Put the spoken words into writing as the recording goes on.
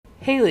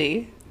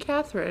Haley,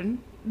 Catherine.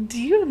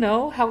 do you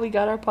know how we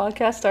got our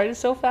podcast started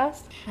so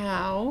fast?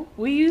 How?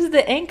 We use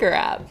the Anchor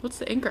app. What's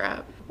the Anchor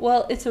app?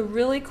 Well, it's a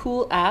really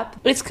cool app.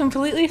 It's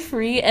completely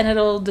free and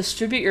it'll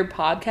distribute your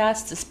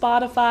podcast to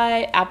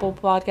Spotify, Apple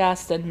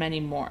Podcasts, and many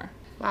more.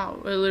 Wow,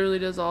 it literally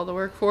does all the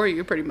work for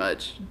you, pretty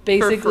much.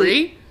 Basically, for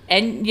free?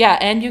 And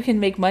you can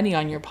make money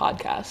on your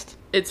podcast.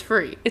 It's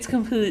free. It's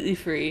completely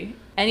free.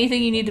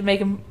 Anything you need to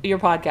make your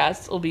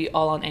podcast will be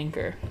all on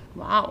Anchor.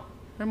 Wow,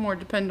 they're more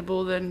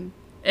dependable than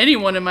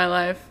anyone in my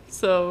life,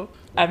 so...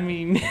 I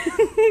mean,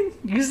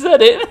 you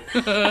said it.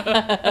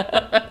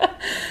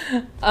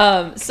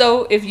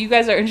 So if you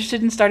guys are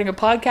interested in starting a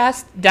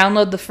podcast,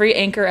 download the free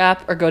Anchor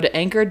app or go to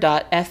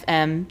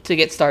anchor.fm to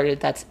get started.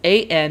 That's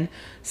ANCHOR.fm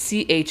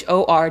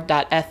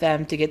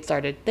to get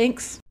started.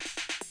 Thanks.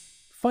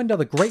 Find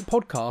other great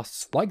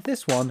podcasts like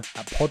this one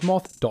at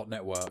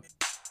podmoth.network.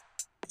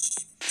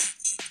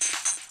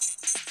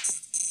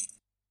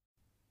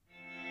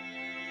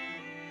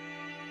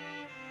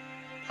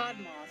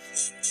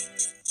 Podmoth.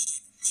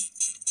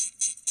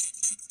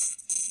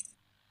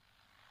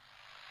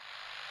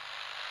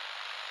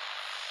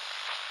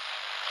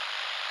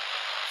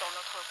 Dans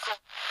notre au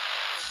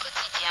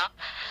quotidien,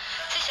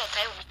 ces小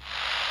台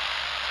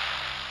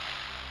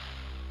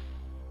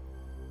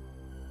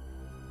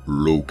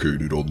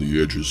Located on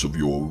the edges of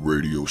your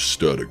radio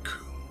static,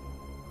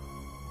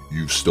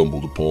 you've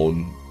stumbled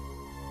upon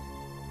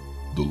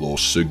the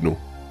Lost Signal,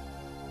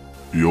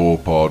 your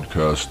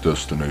podcast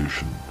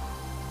destination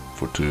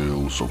for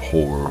tales of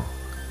horror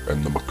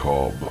and the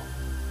macabre,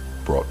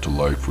 brought to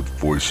life with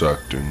voice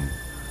acting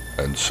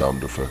and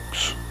sound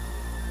effects.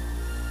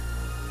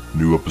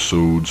 New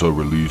episodes are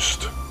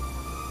released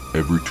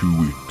every 2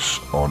 weeks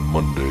on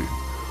Monday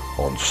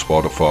on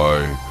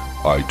Spotify,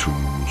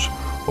 iTunes,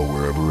 or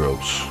wherever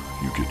else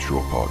you get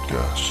your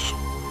podcasts.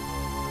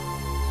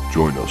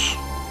 Join us,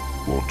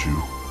 won't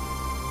you?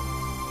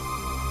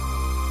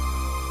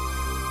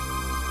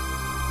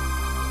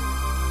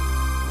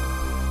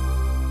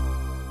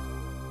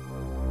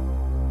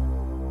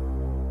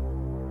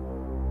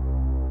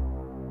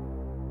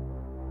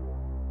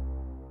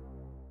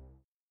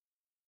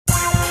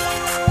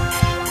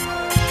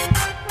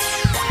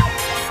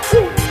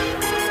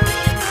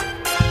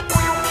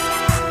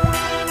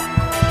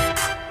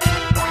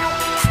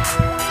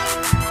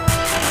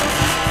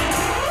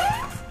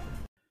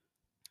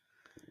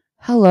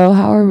 Hello,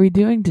 how are we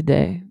doing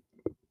today?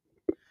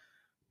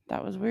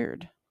 That was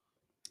weird.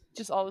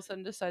 Just all of a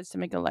sudden decides to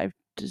make a life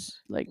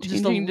Just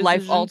changing a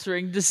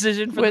life-altering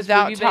decision for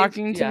without this movie, babe?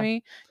 talking to Yeah.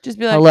 me. Just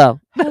be like, Hello.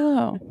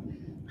 hello,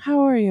 how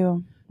are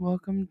you?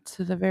 Welcome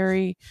to the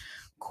very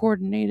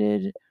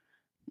coordinated,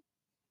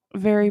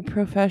 very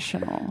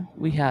professional,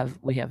 We have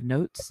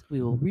notes.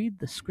 We will read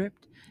the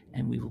script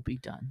and we will be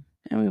done.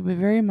 and we'll be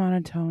very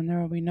monotone. There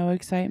will be no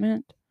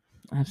excitement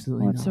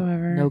Absolutely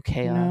whatsoever. No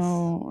chaos.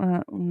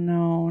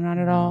 No, not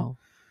at all.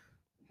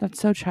 That's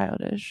so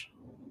childish.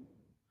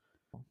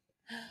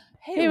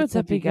 Hey, what's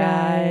up, you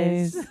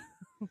guys?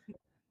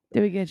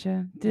 Did we get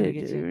you? Did we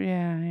get you?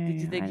 Yeah. Did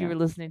you think you were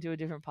listening to a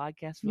different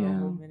podcast for a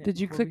whole minute? Did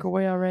you before click we-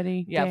 away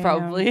already? Yeah, Damn.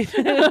 probably.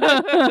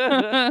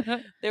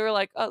 They were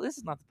like, "Oh, this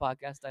is not the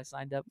podcast I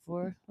signed up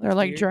for." They're That's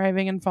like weird."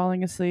 driving and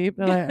falling asleep.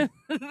 They're like,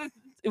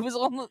 It was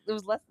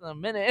less than a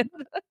minute.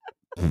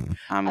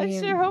 I I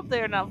mean, sure hope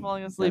they are not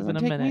falling asleep in a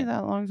doesn't take me minute.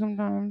 that long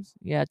sometimes.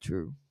 Yeah,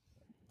 true.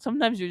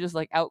 Sometimes you're just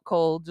like out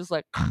cold, just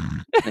like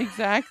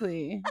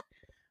Exactly.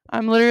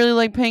 I'm literally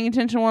like paying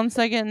attention 1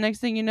 second. Next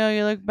thing you know,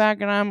 you look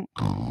back and I'm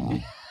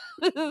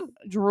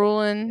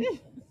drooling.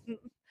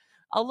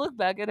 I'll look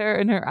back at her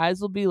and her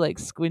eyes will be like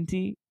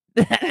squinty.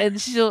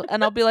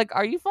 and I'll be like,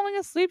 "Are you falling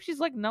asleep?" She's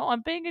like, "No,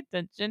 I'm paying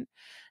attention."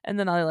 And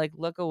then I like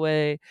look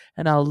away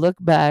and I'll look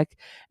back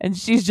and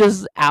she's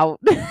just out.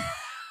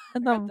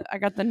 And I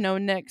got the no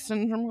neck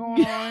syndrome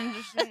going on.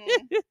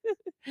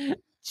 Just,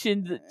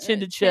 chin to chest. Chin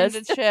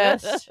to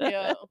chest.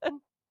 Yeah.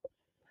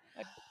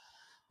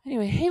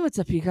 Anyway, hey, what's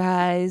up, you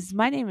guys?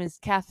 My name is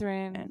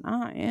Catherine, And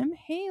I am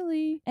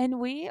Haley, and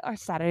we are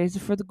Saturdays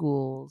for the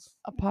Ghouls.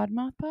 a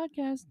Podmoth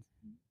podcast.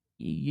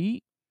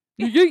 Yeet.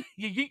 Yeet.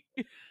 Yeet.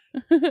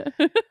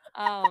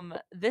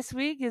 This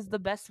week is the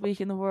best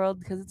week in the world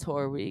because it's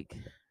horror week.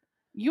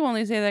 You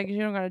only say that because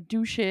you don't gotta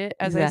do shit,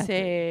 as Exactly. I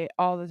say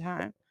all the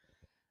time.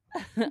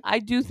 I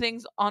do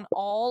things on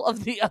all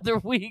of the other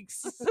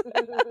weeks.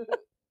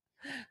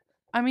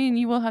 I mean,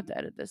 you will have to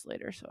edit this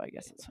later, so I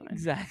guess it's fine.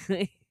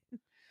 Exactly.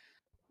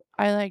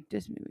 I like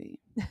this movie.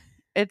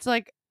 It's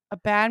like a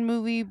bad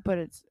movie, but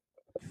it's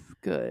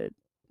good.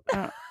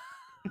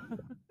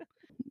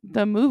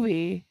 The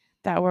movie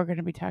that we're going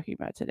to be talking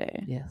about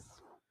today Yes.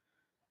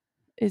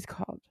 is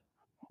called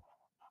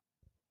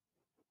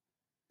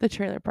The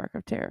Trailer Park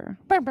of Terror.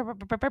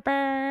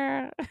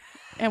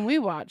 And we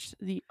watched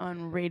the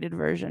unrated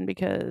version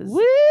because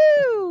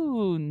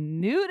Woo!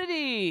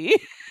 Nudity.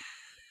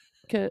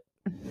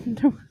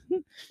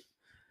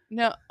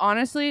 No,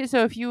 honestly,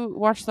 so if you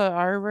watch the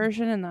R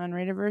version and the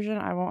unrated version,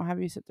 I won't have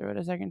you sit through it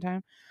a second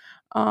time.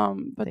 But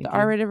Thank the you.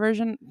 R-rated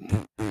version,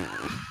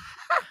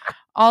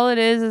 All it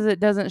is it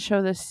doesn't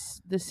show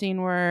this the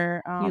scene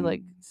where He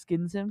like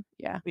skins him.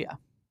 yeah.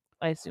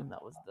 I assume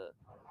that was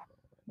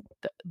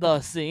the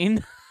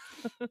scene.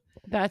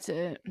 That's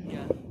it.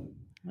 Yeah.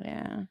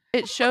 Yeah.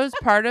 It shows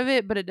part of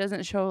it, but it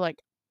doesn't show like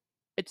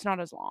it's not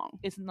as long.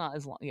 It's not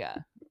as long. Yeah,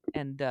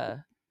 and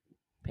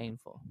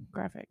painful.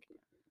 Graphic.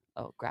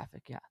 Oh,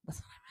 graphic. Yeah.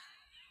 That's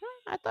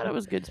I thought it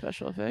was good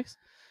special effects.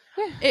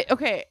 Yeah.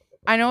 Okay,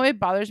 I know it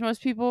bothers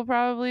most people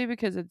probably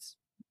because it's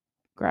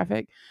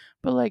graphic,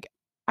 but like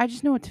I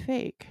just know it's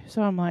fake.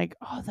 So I'm like,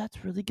 oh,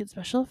 that's really good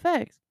special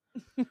effects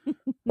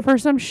for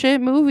some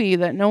shit movie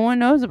that no one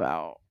knows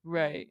about.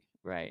 right.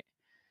 Right.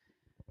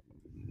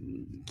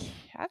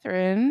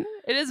 Catherine,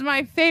 it is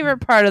my favorite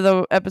part of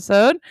the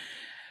episode.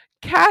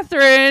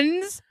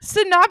 Catherine's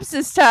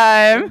synopsis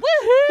time.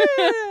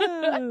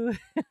 Woohoo!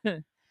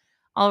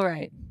 All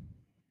right.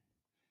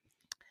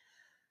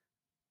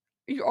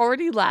 You're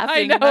already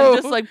laughing. And I'm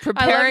just like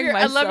preparing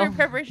myself. I love your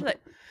preparation. Like,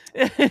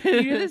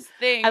 you do this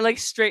thing. I like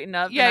straighten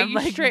up. Yeah, and I'm you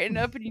like, straighten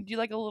up and you do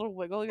like a little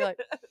wiggle. You're like,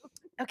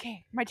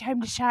 okay, my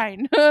time to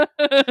shine.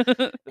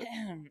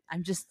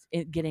 I'm just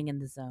getting in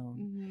the zone.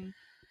 Mhm.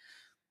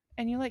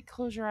 And you like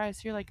close your eyes.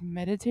 So you're like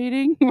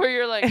meditating, where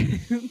you're like,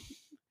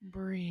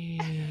 breathe.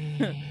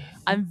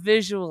 I'm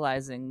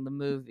visualizing the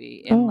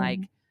movie in like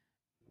Oh.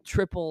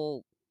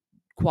 triple,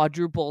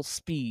 quadruple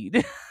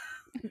speed.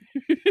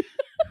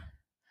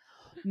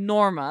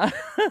 Norma.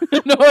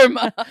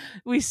 Norma.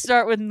 We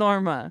start with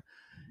Norma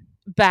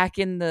back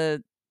in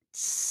the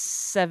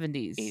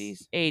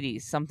 70s,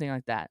 80s, something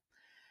like that.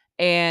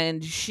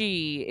 And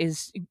she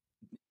is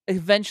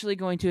eventually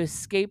going to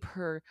escape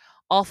her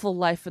awful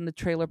life in the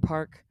trailer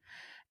park.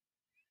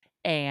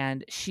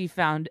 And she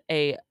found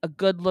a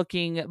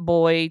good-looking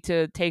boy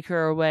to take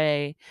her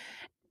away.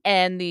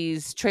 And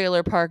these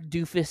trailer park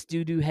doofus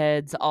doo-doo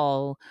heads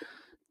all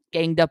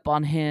ganged up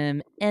on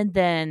him. And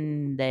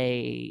then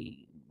they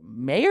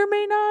may or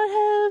may not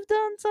have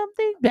done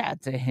something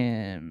bad to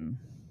him.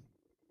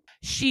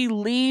 She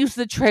leaves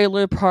the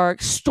trailer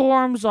park,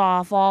 storms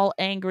off all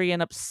angry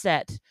and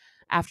upset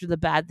after the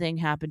bad thing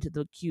happened to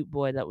the cute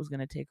boy that was going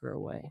to take her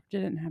away.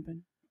 Didn't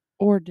happen.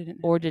 Or didn't.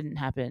 Or didn't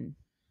happen.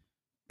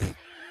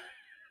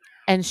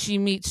 And she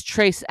meets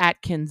Trace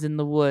Atkins in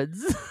the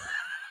woods.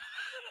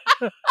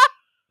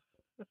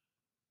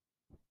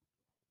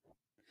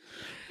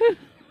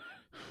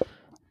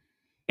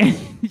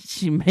 And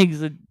she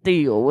makes a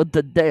deal with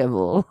the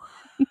devil.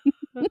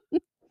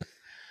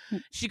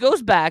 She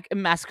goes back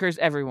and massacres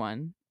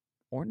everyone.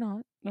 Or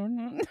not. Or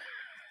not.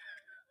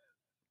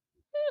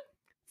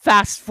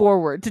 Fast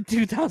forward to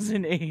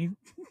 2008.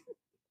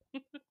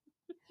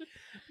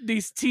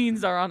 These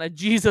teens are on a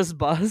Jesus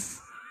bus.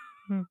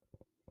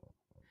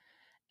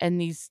 And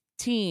these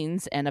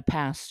teens and a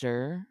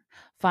pastor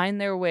find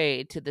their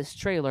way to this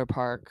trailer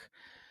park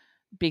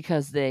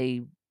because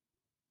they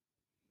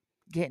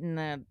get in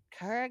a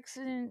car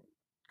accident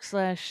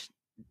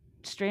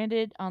 /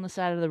 stranded on the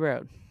side of the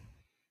road.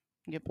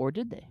 Yep. Or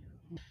did they?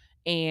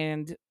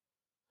 And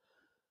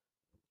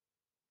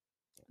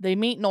they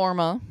meet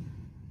Norma,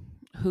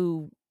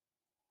 who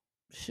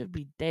should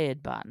be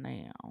dead by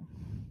now.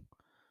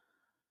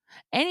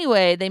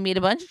 Anyway, they meet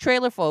a bunch of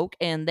trailer folk,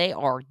 and they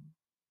are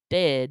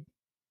dead.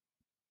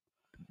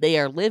 They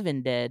are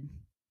living dead.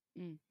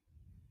 Mm.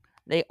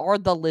 They are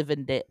the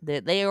living dead.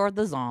 They are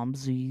the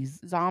zombies.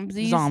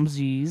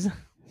 Zombies.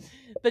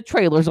 The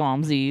trailer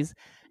zombies.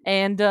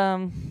 And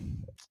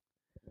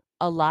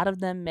a lot of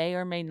them may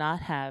or may not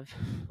have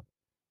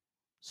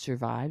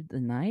survived the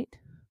night.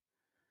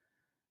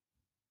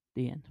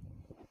 The end.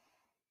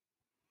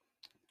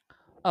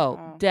 Oh,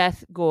 Wow.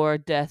 death, gore,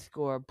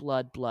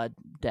 blood,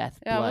 death,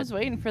 Yeah, blood. I was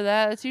waiting for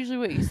that. That's usually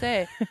what you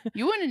say.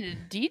 You went into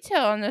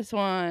detail on this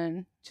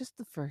one. Just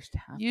the first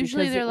half.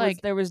 Usually because they're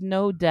like- there was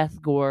no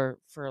death gore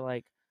for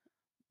like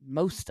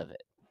most of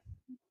it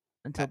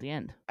until the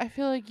end. I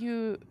feel like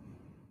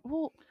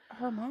well,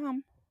 her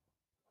mom.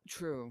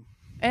 True.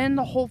 And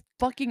the whole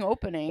fucking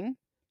opening.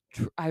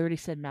 I already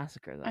said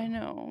massacre though. I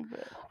know.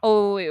 But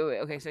Oh wait.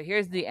 Okay, so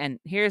here's the end.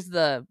 Here's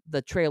the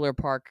trailer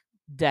park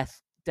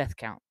death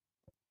count.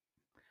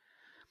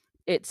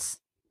 It's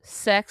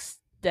sex,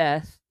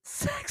 death,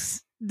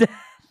 sex,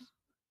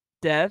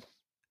 death.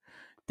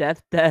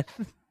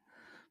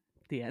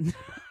 The end.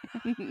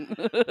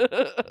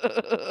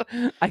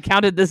 I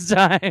counted this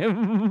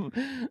time.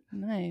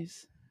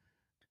 nice.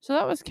 So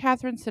that was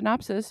Catherine's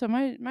synopsis. So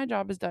my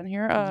job is done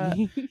here.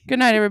 Good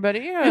night,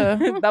 everybody.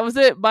 That was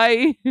it.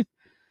 Bye. No,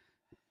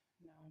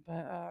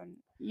 but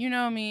you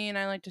know me, and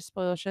I like to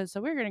spoil shit. So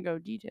we're gonna go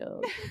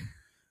detailed.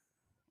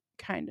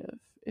 Kind of.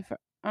 If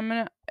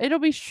it'll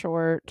be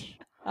short.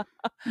 I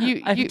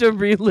have to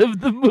relive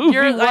the movie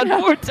I one know.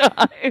 more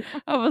time.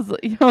 I was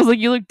like,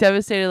 you look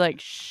devastated. Like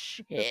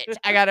shit,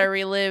 I gotta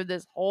relive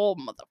this whole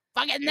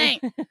motherfucking thing.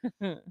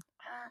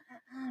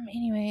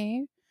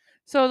 Anyway,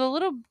 so the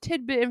little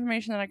tidbit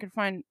information that I could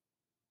find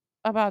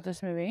about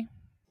this movie.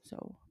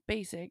 So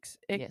basics.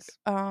 Yes.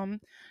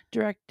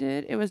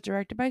 It was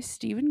directed by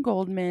Stephen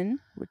Goldman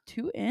with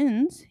 2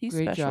 N's. He's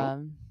Great special.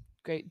 job.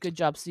 Great. Good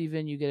job,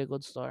 Steven. You get a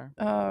gold star.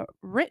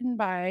 Written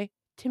by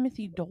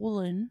Timothy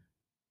Dolan.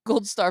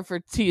 Gold star for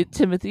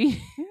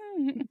Timothy.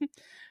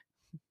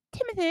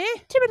 Timothy.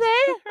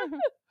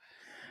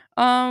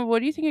 What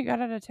do you think it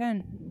got out of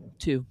 10?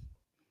 2.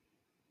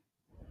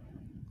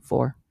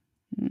 4.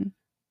 Mm.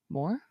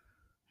 More?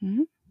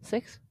 Mhm.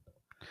 6?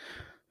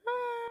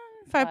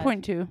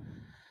 5.2.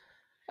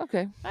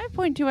 Okay.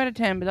 5.2 out of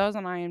 10, but that was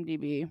on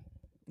IMDb.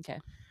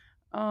 Okay.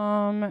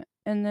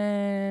 And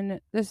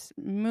then this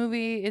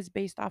movie is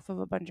based off of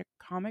a bunch of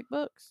comic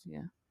books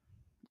Yeah.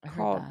 I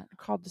heard that.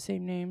 called the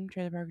same name,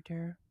 Trailer Park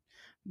Terror,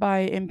 by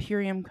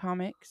Imperium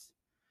Comics.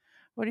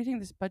 What do you think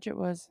this budget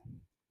was?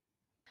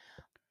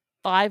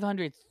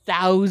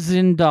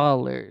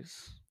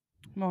 $500,000.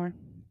 More.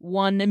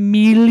 $1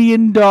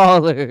 million.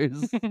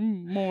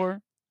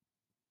 More.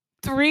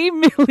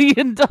 $3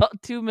 million.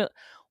 2 million.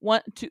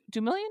 2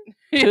 million?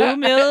 $2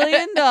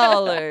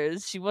 million.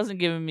 She wasn't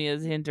giving me a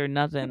hint or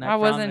nothing. I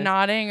wasn't promise.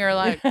 nodding or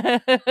like,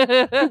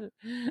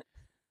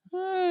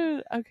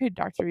 okay,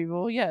 Dr.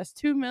 Evil. Yes,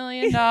 $2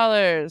 million.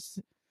 That's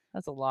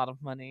a lot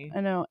of money.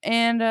 I know.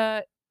 And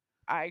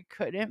I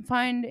couldn't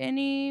find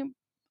any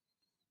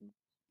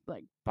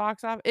like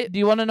box office. Do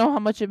you want to know how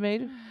much it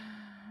made?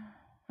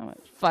 How much?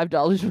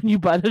 $5 when you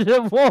bought it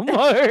at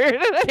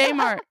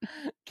Walmart.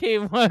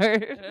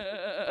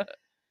 Kmart.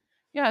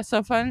 Yeah,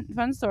 so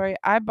fun story.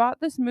 I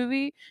bought this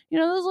movie. You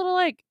know those little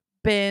like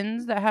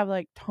bins that have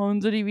like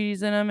tons of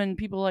DVDs in them, and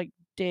people like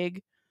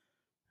dig.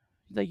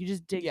 Like you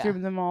just dig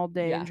through them all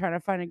day and try to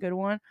find a good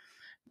one.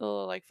 The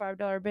little like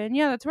 $5 bin.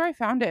 Yeah, that's where I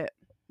found it.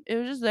 It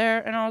was just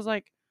there, and I was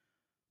like,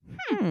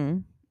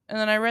 And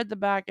then I read the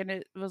back, and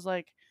it was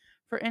like,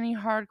 for any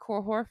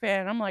hardcore horror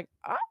fan. I'm like,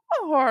 I'm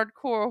a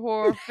hardcore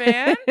horror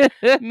fan.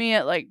 Me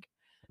at like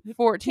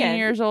 14 10.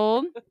 years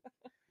old.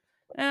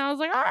 And I was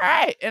like, all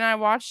right. And I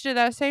watched it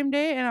that same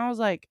day, and I was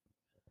like,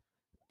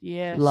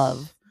 yes.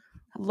 Love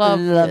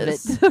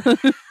this.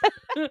 it.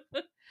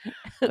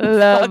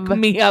 Love. Fuck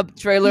me up,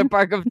 Trailer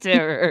Park of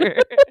Terror.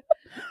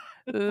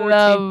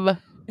 Love.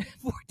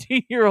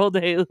 14-year-old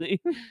Haley.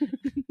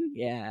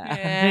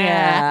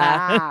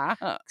 Yeah.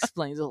 Yeah.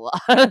 Explains a lot.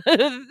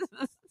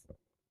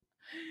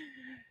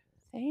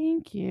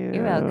 Thank you.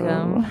 You're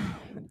welcome.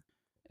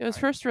 It was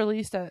first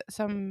released at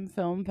some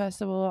film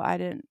festival. I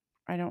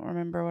don't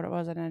remember what it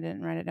was, and I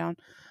didn't write it down.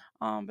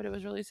 But it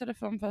was released at a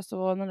film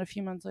festival, and then a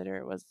few months later,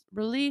 it was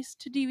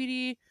released to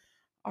DVD,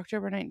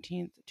 October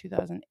 19th,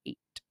 2008.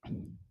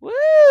 Woo!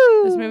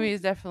 This movie is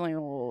definitely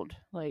old.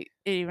 Like,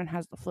 it even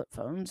has the flip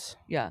phones.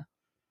 Yeah.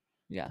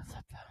 Yeah.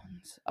 Flip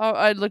phones. Oh,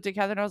 I looked at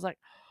Catherine, and I was like,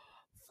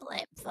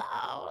 flip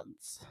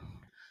phones.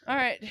 All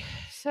right,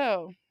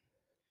 so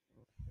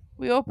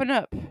we open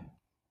up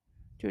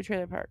to a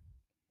trailer park.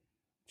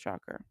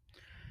 Shocker.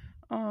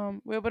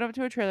 We open up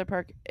to a trailer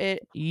park.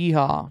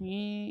 Yeehaw.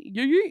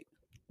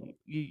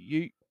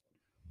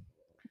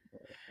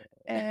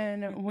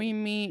 And we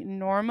meet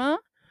Norma,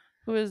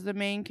 who is the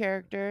main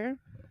character.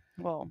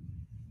 Well,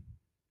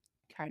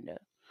 kind of.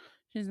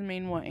 She's the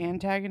main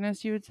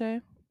antagonist, you would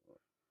say.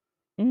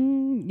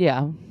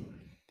 Yeah.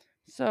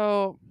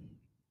 So,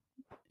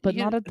 but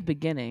not at the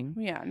beginning.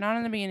 Yeah, not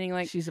in the beginning.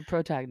 Like, she's a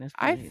protagonist.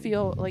 I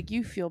feel like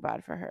you feel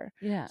bad for her.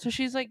 Yeah. So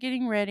she's like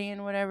getting ready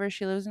and whatever.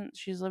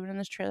 She's living in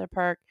this trailer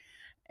park,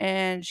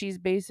 and she's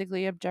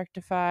basically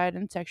objectified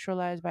and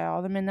sexualized by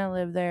all the men that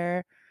live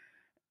there.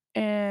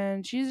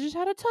 And she's just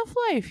had a tough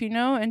life, you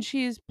know, and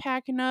she's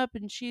packing up,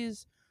 and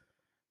she's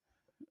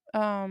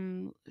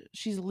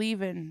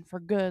leaving for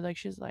good. Like,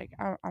 she's like,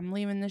 I'm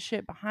leaving this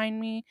shit behind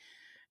me.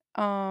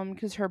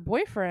 Because her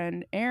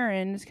boyfriend,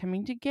 Aaron, is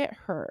coming to get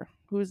her,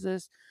 who's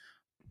this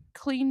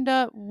cleaned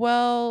up,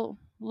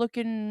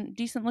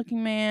 decent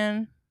looking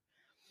man.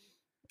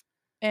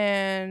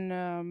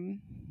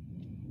 And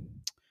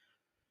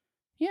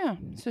yeah,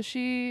 so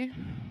she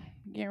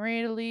getting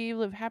ready to leave,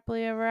 live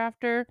happily ever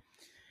after.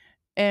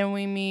 And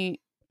we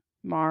meet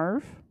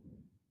Marv,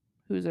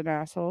 who's an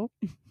asshole,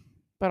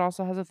 but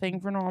also has a thing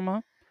for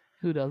Norma.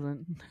 Who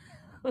doesn't?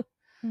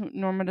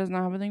 Norma does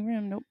not have a thing for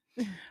him. Nope.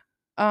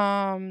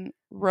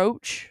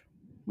 Roach.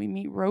 We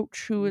meet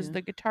Roach, who is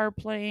the guitar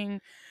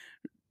playing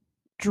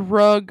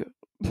drug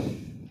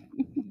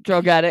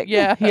addict.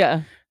 Yeah.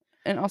 Yeah.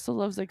 And also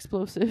loves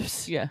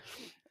explosives. Yeah.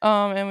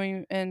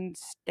 And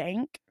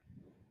Stank,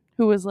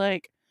 who is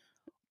like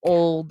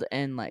old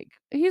and like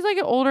he's like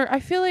an older. I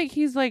feel like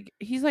he's like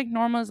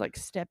Norma's like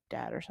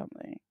stepdad or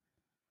something.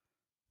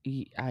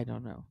 I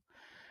don't know.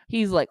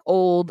 He's like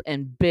old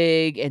and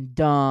big and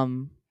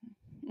dumb.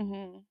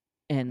 Mm-hmm.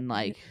 And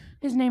like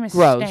his name is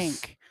gross.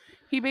 Stank.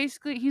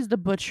 He's the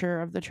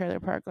butcher of the trailer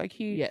park. Like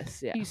he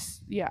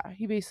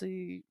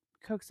basically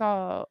cooks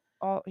all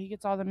he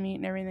gets all the meat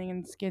and everything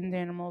and skins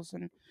animals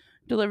and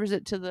delivers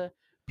it to the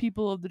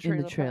people of the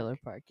trailer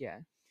park. Yeah.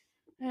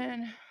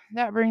 And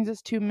that brings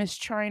us to Miss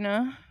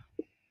China,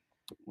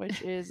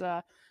 which is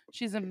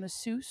she's a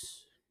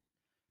masseuse.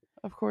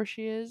 Of course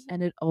she is.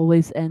 And it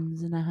always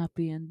ends in a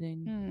happy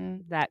ending.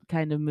 Mm. That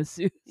kind of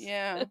masseuse.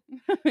 Yeah.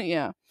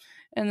 Yeah.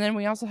 And then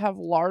we also have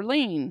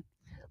Larlene.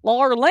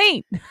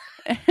 Larlene.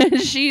 And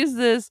she's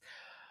this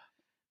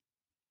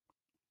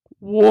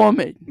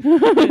woman.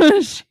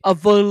 A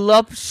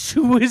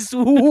voluptuous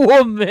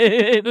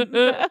woman.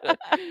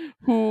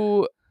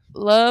 Who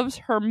loves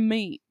her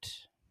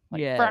meat.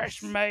 Like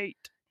fresh Yes.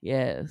 meat.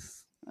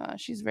 Yes.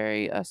 She's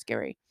very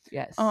scary.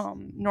 Yes.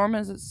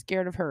 Norma's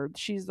scared of her.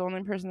 She's the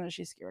only person that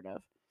she's scared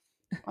of.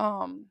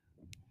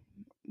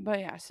 But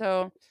yeah,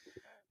 so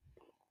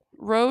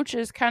Roach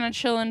is kind of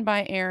chilling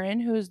by Aaron,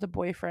 who is the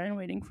boyfriend,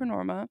 waiting for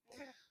Norma.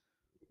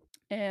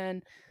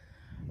 And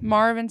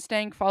Marv and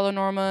Stank follow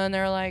Norma, and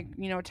they're like,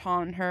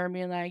 taunting her,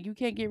 being like, "You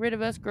can't get rid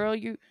of us, girl.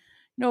 You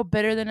know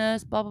better than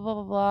us." Blah blah blah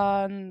blah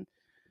blah.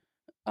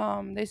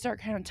 And they start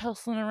kind of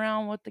tussling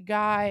around with the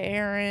guy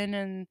Aaron,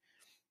 and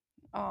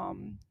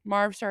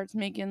Marv starts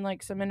making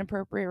like some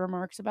inappropriate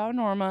remarks about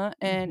Norma,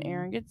 and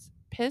Aaron gets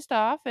pissed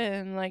off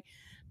and like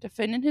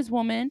defending his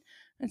woman,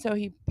 and so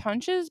he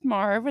punches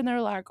Marv, and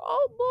they're like,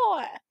 "Oh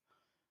boy,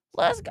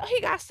 let's go.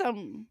 He got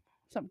some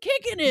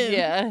kick in him.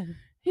 Yeah.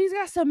 He's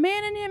got some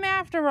man in him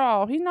after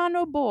all. He's not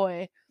no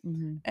boy."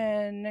 Mm-hmm.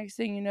 And next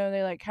thing you know,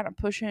 they like kind of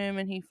push him,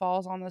 and he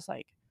falls on this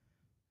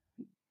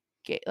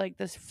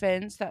this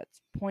fence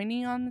that's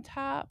pointy on the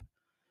top,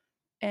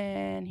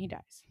 and he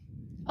dies.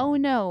 Oh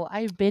no,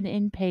 I've been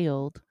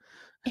impaled.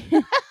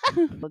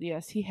 Well,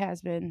 yes, he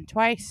has been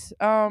twice.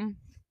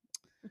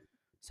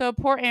 So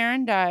poor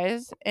Aaron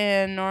dies,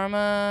 and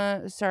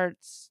Norma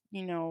starts,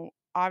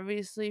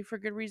 obviously for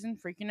good reason,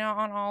 freaking out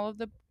on all of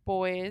the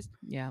boys.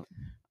 Yeah.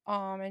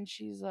 And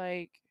she's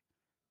like,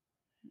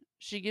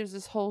 she gives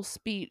this whole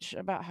speech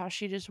about how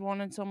she just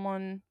wanted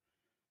someone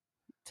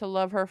to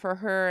love her for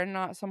her and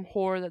not some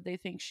whore that they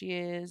think she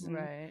is.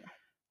 Right.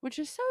 Which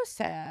is so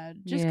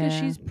sad. Just because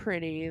Yeah. she's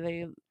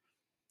pretty.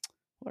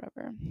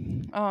 Whatever.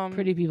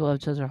 Pretty people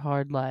have such a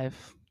hard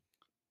life.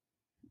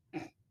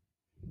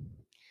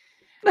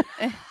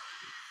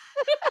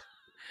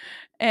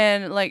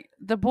 And like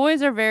the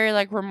boys are very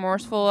like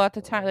remorseful at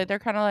the time. Like they're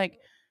kind of like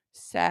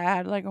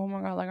sad, like, "Oh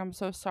my god, like I'm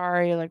so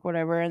sorry," like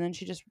whatever. And then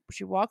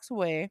she walks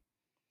away,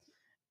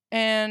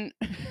 and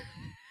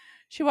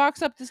she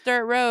walks up this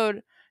dirt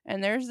road,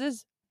 and there's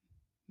this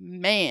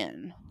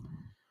man,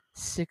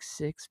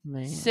 6'6"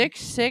 man.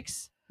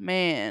 6'6"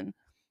 man,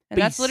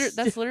 and that's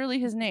Beast. literally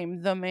his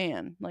name, the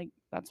man. Like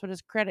that's what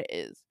his credit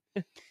is.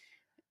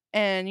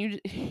 And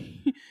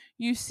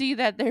you see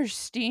that there's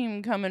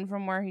steam coming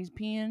from where he's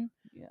peeing.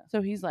 Yeah.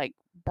 So he's like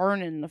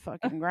burning the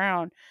fucking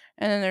ground.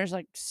 And then there's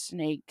like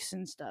snakes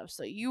and stuff.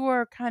 So you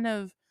are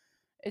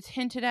it's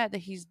hinted at that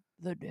he's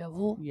the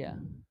devil. Yeah.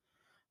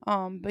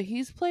 But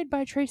he's played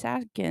by Trace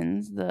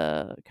Adkins,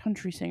 the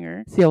country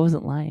singer. See, I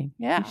wasn't lying.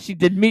 Yeah. She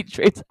did meet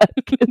Trace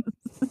Adkins.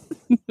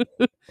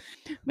 But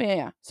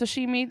yeah. So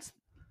she meets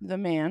the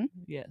man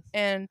Yes.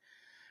 and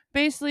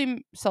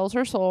basically sells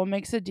her soul,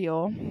 makes a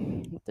deal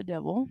with the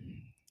devil.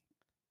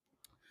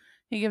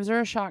 He gives her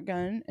a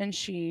shotgun, and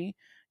she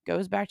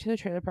goes back to the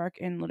trailer park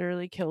and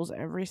literally kills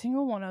every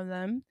single one of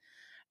them.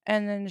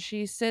 And then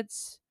she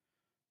sits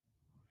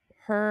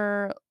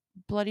her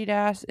bloodied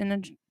ass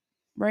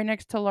right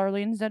next to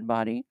Larlene's dead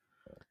body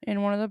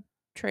in one of the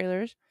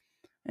trailers.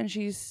 And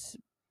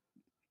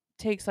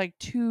takes like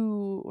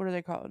two, what are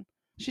they called?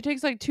 She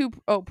takes like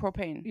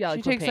propane. Yeah, she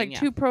like takes propane, like yeah.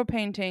 2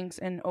 propane tanks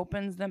and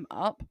opens them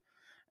up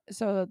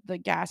so that the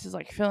gas is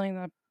like filling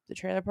the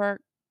trailer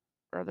park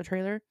or the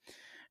trailer.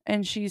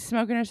 And she's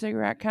smoking a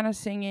cigarette, kind of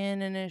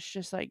singing, and it's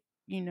just like,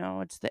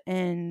 it's the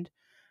end.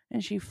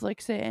 And she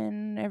flicks it,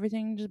 and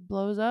everything just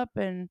blows up.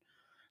 And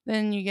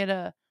then you get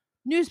a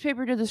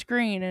newspaper to the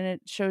screen, and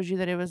it shows you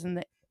that it was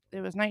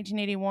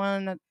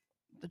 1981 that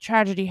the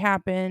tragedy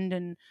happened.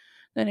 And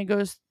then it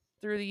goes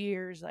through the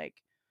years, like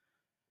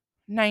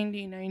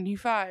 90,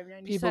 95,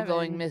 97. People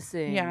going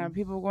missing. Yeah,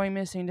 people going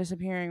missing,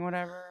 disappearing,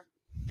 whatever.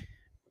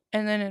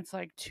 And then it's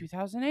like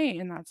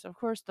 2008, and that's, of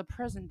course, the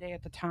present day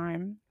at the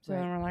time. So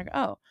then we're like,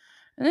 oh.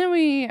 And then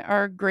we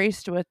are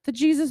graced with the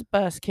Jesus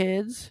Bus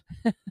Kids.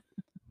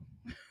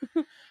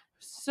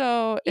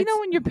 So,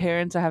 when your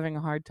parents are having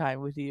a hard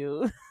time with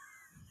you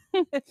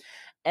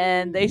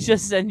and they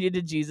just send you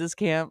to Jesus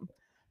camp,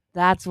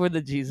 that's where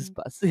the Jesus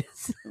bus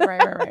is.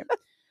 right.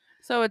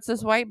 So it's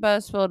this white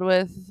bus filled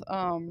with,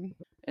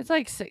 it's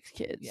like 6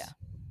 kids. Yeah.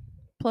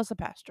 Plus a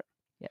pastor.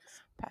 Yes.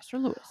 Pastor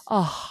Lewis.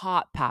 A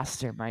hot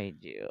pastor, mind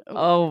you.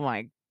 Oh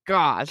my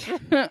gosh.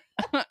 I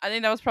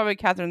think that was probably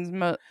Catherine's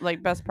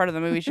best part of the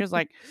movie. She was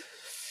like,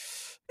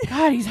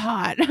 God, he's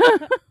hot.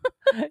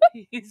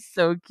 He's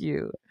so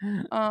cute.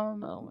 Oh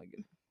my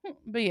goodness.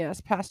 But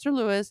yes, Pastor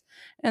Lewis.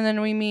 And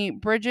then we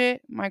meet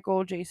Bridget,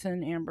 Michael,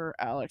 Jason, Amber,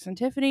 Alex, and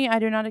Tiffany. I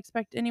do not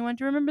expect anyone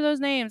to remember those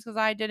names because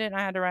I didn't.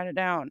 I had to write it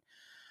down.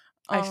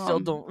 I still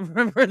don't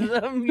remember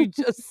them. You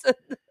just said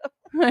them.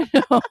 I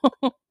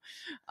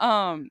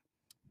know.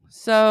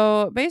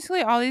 So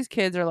basically all these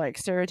kids are like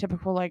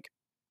stereotypical like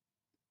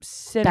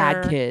sinner,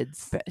 Bad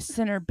kids.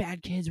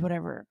 Bad kids,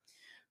 whatever.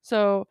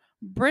 So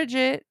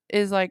Bridget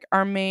is like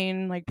our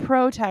main like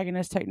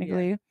protagonist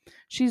technically. Yeah.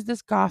 She's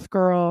this goth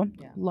girl.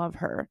 Yeah. Love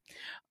her.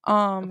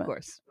 Of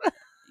course.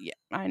 Yeah,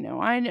 I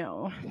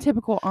know.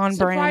 Typical on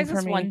brand Surprise for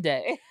us me. one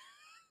day.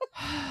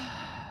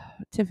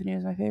 Tiffany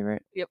was my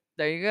favorite. Yep,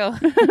 there you go.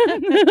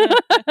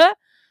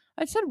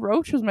 I said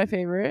Roach was my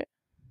favorite.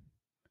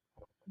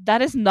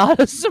 That is not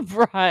a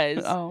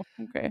surprise. Oh,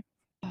 okay.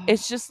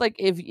 It's just like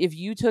if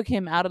you took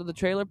him out of the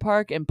trailer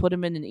park and put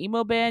him in an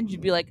emo band,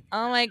 you'd be like,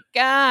 oh my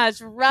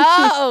gosh,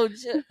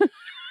 Roach.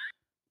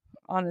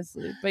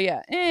 Honestly. But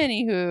yeah,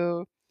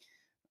 anywho.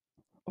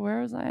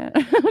 Where was I at?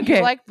 Okay.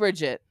 You like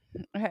Bridget,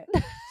 Okay.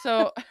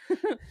 So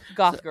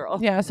goth girl.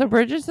 yeah, so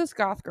Bridget's this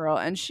goth girl,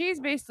 and she's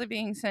basically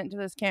being sent to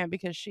this camp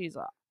because she's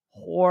a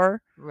whore.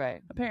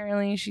 Right.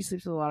 Apparently, she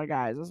sleeps with a lot of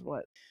guys. Is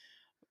what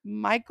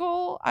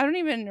Michael. I don't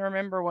even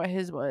remember what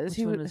his was.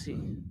 Which one was he?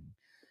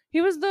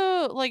 He was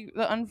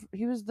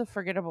he was the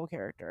forgettable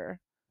character.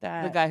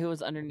 That The guy who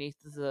was underneath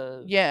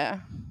the. Yeah,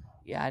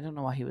 Yeah, I don't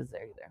know why he was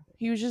there either.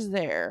 he was just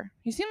there.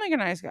 He seemed like a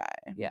nice guy.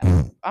 Yeah.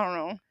 I don't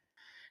know.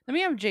 Then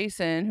we have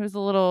Jason, who's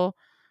the little.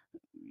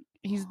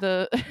 He's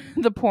the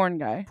the porn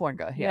guy. Porn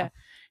guy. Yeah. Yeah.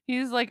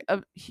 He's like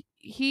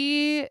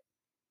he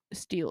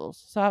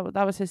steals. So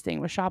that was his thing,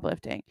 was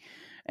shoplifting.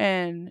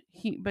 And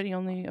he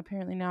only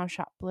apparently now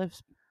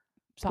shoplifts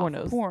soft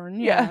Pornos. porn.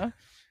 Yeah.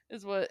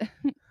 Is what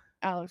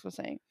Alex was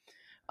saying.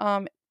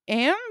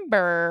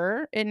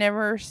 Amber, it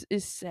never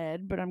is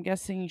said, but I'm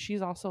guessing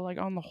she's also like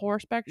on the whore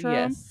spectrum.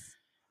 Yes.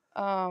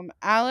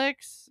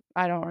 Alex,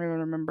 I don't even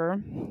remember.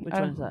 Which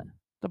one is that?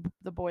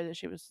 The boy that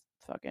she was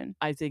fucking.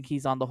 I think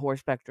he's on the whore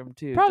spectrum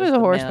too. Probably just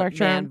the whore man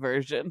spectrum.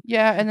 version.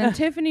 Yeah, and then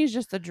Tiffany's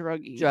just a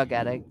druggie. Drug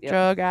addict. Yep.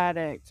 Drug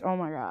addict. Oh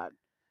my god.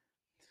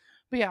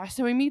 But yeah,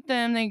 so we meet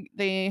them.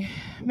 They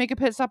make a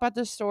pit stop at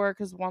this store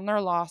because one,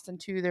 they're lost, and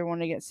two, they want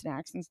to get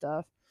snacks and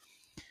stuff.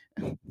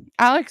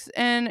 Alex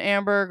and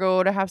Amber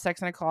go to have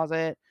sex in a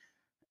closet.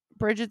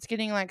 Bridget's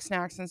getting like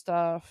snacks and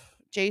stuff.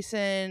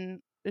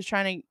 Jason is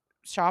trying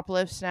to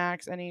shoplift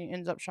snacks, and he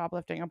ends up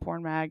shoplifting a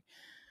porn mag.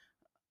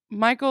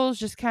 Michael's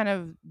just kind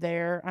of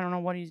there. I don't know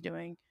what he's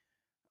doing.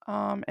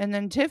 And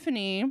then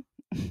Tiffany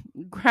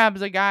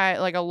grabs a guy,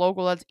 like a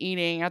local that's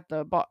eating at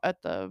the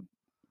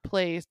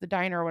place, the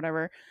diner or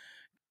whatever.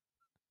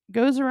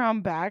 Goes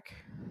around back,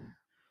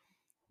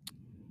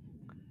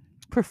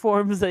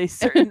 Performs a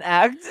certain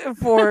act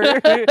for.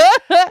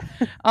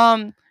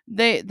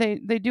 they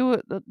do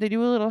a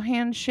little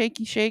hand shake,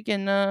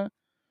 and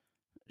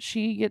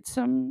she gets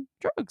some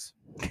drugs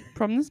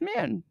from this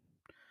man.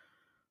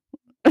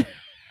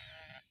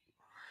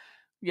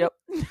 Yep.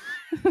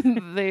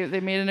 they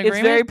made an agreement. It's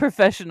very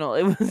professional.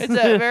 It's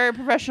a very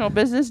professional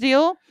business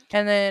deal.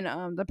 And then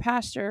the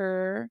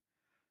pastor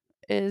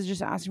is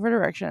just asking for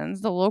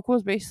directions. The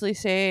locals basically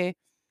say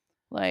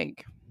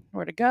like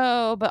where to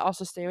go, but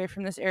also stay away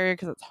from this area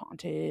because it's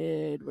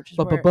haunted, which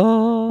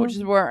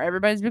is where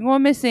everybody's been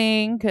going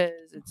missing because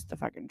it's the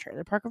fucking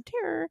trailer park of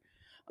terror.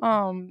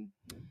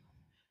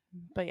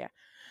 But yeah,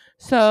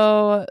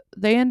 so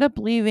they end up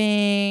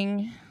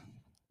leaving.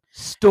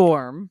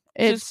 Storm.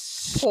 It's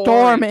Just pouring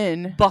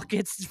storming.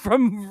 buckets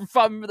from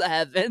the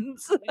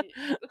heavens.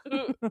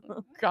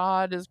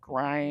 God is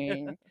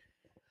crying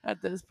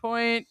at this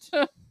point.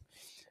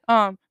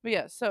 But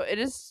yeah, so it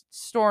is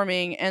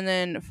storming, and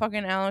then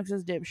fucking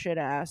Alex's dipshit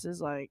ass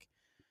is like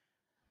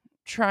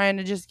trying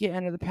to just get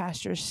under the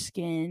pastor's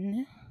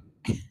skin.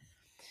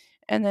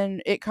 And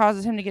then it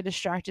causes him to get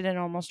distracted and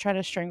almost try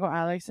to strangle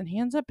Alex, and he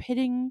ends up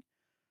hitting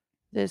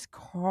this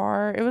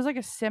car. It was like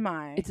a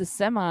semi. It's a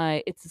semi.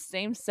 It's the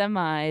same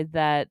semi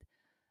that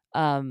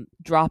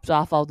dropped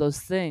off all those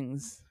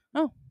things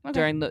Oh, okay.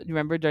 during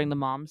the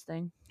mom's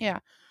thing.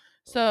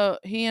 So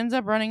he ends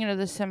up running into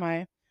the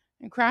semi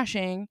and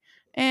crashing.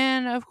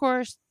 And of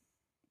course,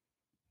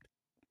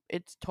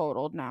 it's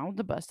totaled now.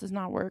 The bus does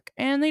not work.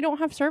 And they don't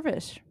have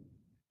service.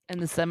 And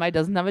the semi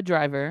doesn't have a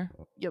driver.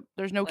 Yep.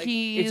 There's no Like,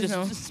 keys. It's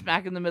just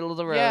smack in the middle of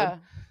the road. Yeah.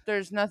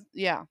 There's nothing.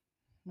 Yeah.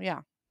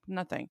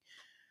 Nothing.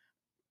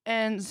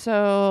 And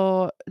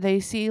so they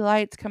see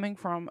lights coming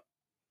from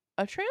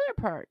a trailer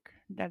park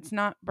that's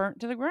not burnt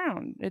to the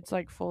ground. It's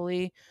like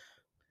fully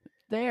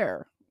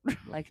there.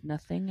 Like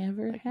nothing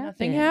ever happened.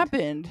 Nothing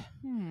happened.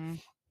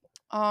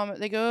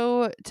 They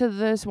go to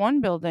this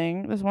one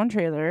building, this one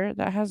trailer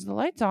that has the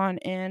lights on,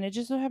 and it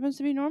just so happens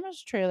to be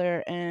Norma's trailer,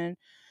 and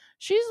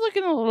she's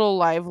looking a little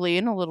lively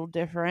and a little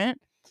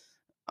different.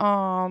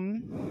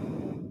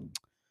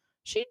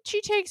 She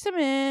takes him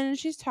in, and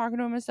she's talking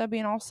to him instead of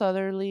being all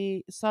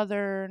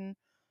southern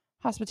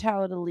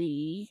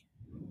hospitality.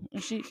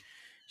 And she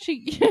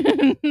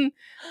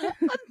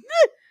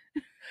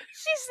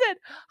She said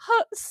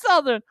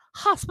southern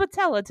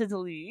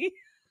hospitality.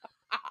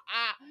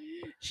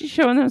 she's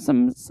showing them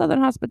some southern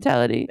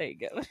hospitality. There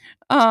you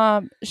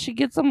go. She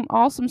gets them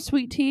all some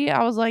sweet tea.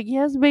 I was like,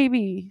 yes,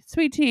 baby,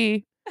 sweet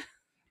tea.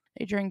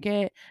 They drink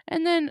it,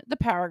 and then the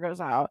power goes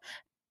out,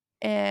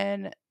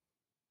 and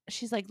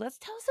she's like, let's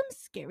tell some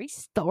scary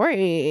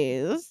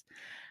stories.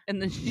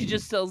 And then she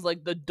just tells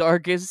like the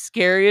darkest,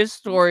 scariest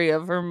story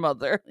of her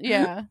mother.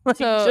 Yeah. Like,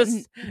 So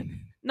just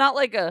not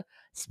like a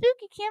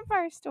spooky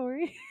campfire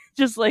story.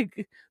 Just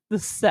like the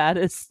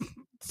saddest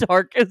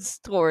darkest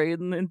story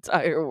in the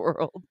entire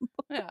world.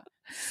 Yeah.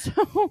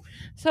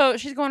 So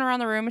she's going around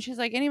the room and she's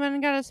like, anyone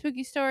got a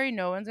spooky story?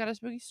 No one's got a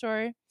spooky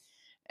story.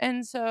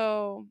 And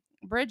so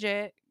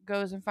Bridget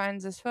goes and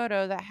finds this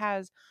photo that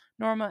has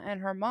Norma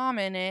and her mom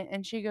in it,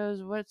 and she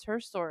goes, what's her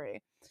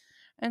story?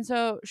 And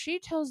so she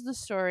tells the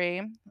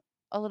story,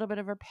 a little bit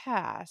of her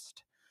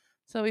past.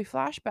 So we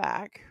flash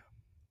back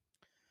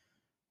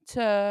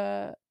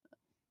to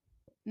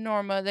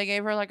Norma. They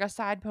gave her like a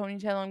side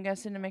ponytail, I'm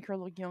guessing, to make her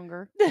look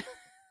younger.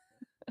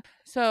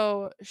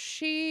 So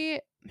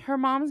her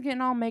mom's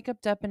getting all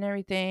makeuped up and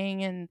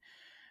everything, and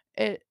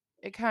it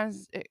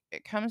comes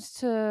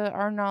to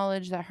our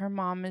knowledge that her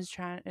mom is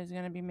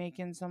gonna be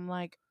making some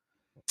like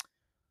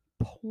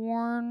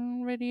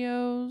porn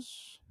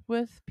videos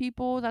with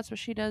people. That's what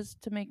she does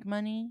to make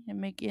money and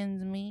make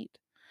ends meet.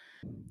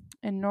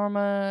 And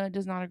Norma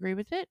does not agree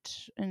with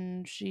it,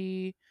 and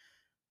she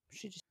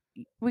just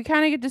we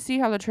kind of get to see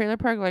how the trailer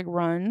park like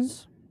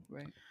runs.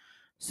 Right.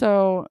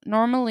 So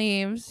Norma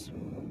leaves.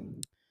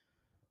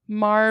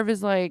 Marv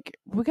is like,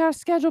 we gotta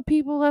schedule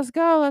people. Let's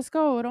go.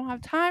 We don't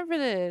have time for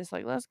this.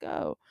 Like, let's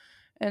go.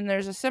 And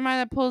there's a semi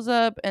that pulls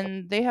up,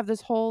 and they have this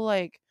whole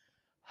like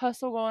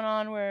hustle going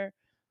on where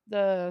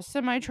the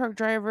semi truck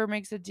driver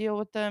makes a deal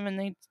with them,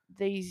 and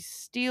they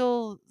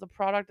steal the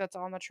product that's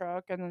on the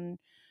truck, and then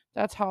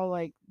that's how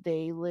like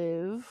they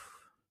live.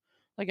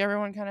 Like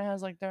everyone kind of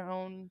has like their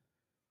own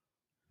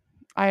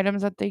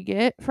items that they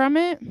get from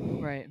it.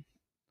 Right.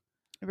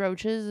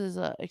 Roaches is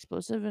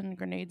explosive and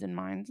grenades and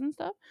mines and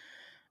stuff.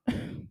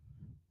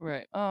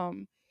 Right. But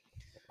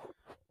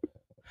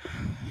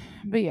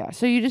yeah,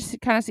 so you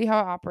just kind of see how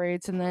it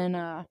operates, and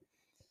then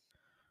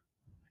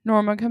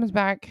Norma comes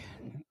back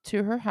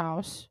to her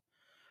house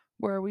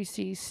where we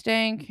see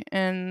Stank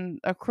and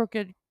a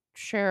crooked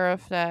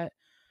sheriff that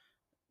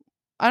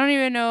I don't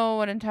even know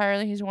what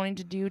entirely he's wanting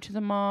to do to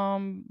the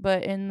mom,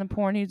 but in the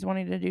porn he's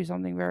wanting to do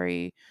something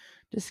very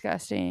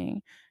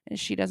disgusting, and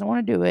she doesn't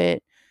want to do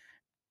it.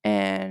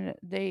 And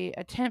they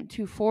attempt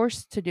to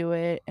force to do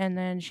it, and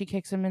then she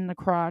kicks him in the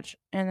crotch,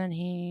 and then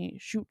he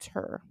shoots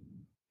her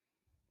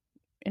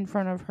in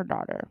front of her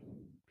daughter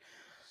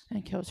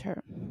and kills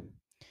her.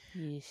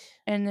 Yeesh.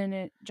 And then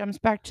it jumps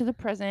back to the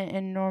present,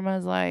 and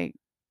Norma's like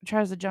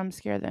tries to jump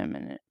scare them,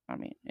 and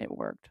it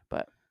worked,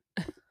 but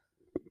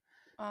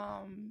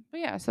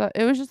yeah, so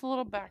it was just a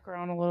little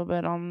background a little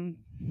bit on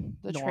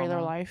the trailer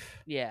Norma. life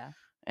Yeah.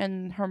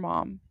 and her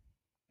mom.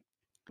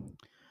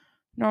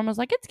 Norma's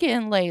like, it's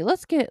getting late.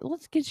 Let's get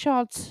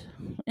shots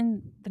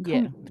in the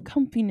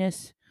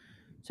comfiness.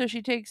 So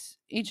she takes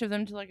each of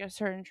them to like a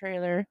certain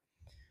trailer,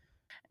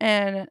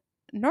 and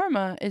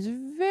Norma is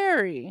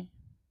very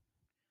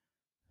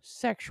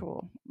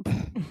sexual.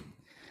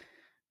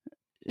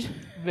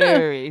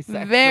 Very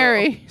sexual.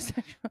 Very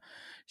sexual.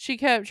 She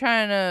kept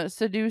trying to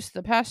seduce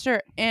the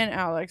pastor and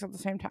Alex at the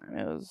same time.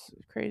 It was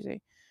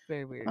crazy.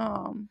 Very weird.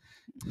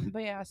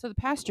 But yeah, so the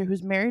pastor,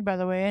 who's married, by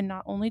the way, and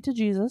not only to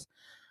Jesus,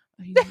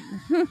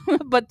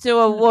 but to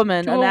a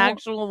woman, To an a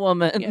actual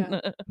woman. Yeah.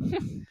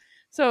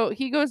 So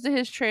he goes to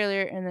his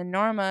trailer, and then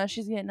Norma,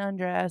 she's getting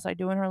undressed, like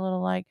doing her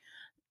little like,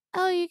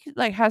 oh, you could,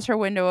 like has her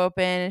window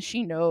open, and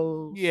she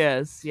knows.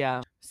 Yes,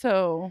 yeah.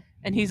 So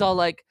And he's all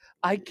like,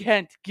 I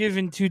can't give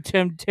into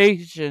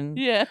temptation.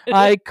 yeah,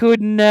 I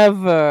could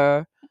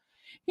never.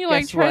 he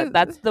like Guess tries. what?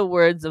 That's the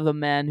words of a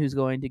man who's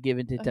going to give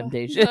into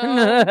temptation.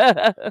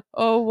 no.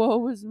 Oh,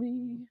 woe is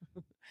me.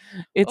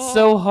 It's Oh.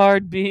 so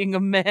hard being a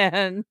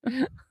man.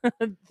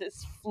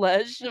 This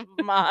flesh of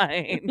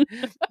mine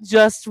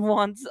just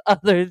wants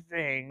other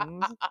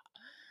things.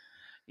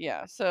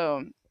 Yeah,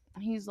 so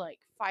he's like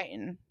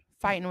fighting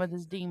with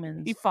his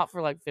demons. He fought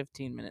for like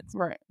 15 minutes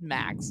right,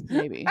 max.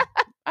 maybe.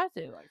 I'd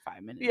say like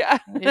 5 minutes. Yeah.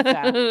 If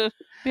that.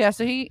 But yeah,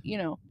 so he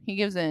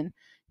gives in.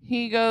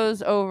 He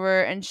goes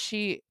over, and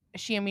she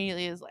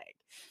immediately is like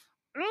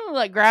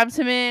grabs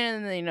him in,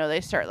 and then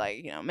they start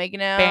like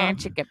making out.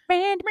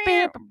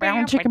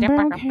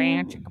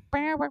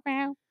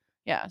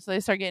 Yeah, so they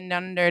start getting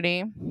down and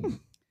dirty.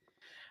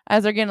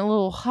 As they're getting a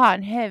little hot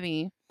and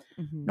heavy,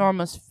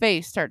 Norma's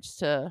face starts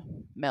to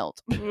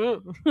melt,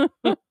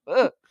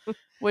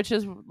 which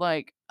is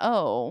like,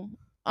 oh,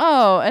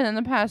 and then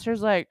the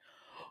pastor's like,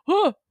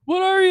 huh,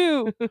 what are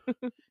you?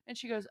 And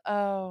she goes,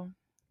 oh,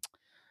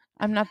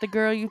 I'm not the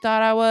girl you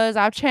thought I was.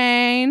 I've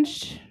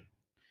changed.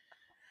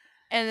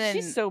 And then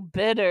She's so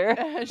bitter.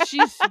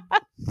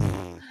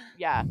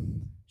 yeah,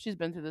 she's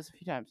been through this a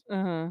few times.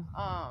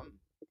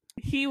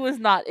 He was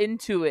not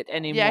into it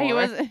anymore. Yeah, he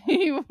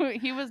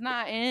was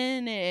not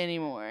in it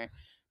anymore.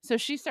 So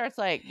she starts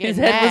like getting his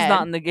head mad. was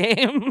not in the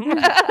game.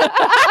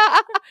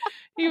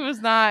 He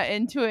was not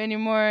into it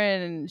anymore,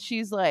 and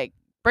she's like,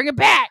 bring it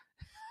back.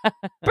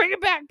 Bring it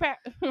back,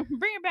 bring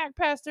it back,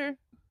 pastor.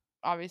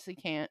 Obviously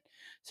can't.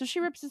 So she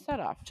rips his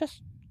head off.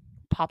 Just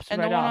pops And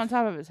right the one off. on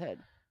top of his head.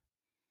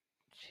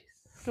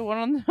 The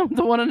one on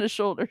the one on his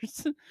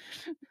shoulders.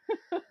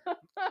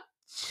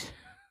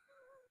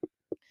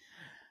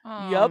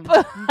 Yup.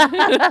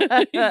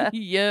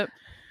 Yep.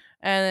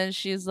 And then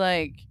she's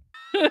like,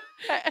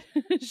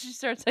 She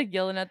starts like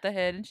yelling at the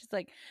head, and she's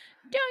like,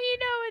 "Don't you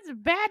know it's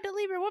bad to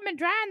leave your woman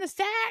dry in the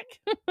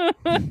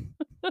sack?"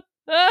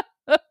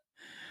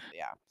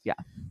 Yeah. Yeah.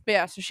 But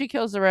yeah, so she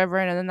kills the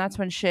Reverend, and then that's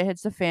when shit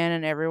hits the fan,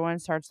 and everyone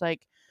starts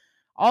like,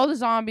 all the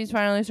zombies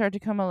finally start to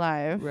come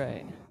alive.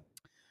 Right.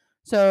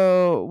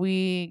 So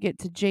we get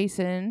to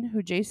Jason,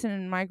 who Jason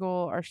and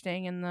Michael are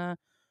staying in the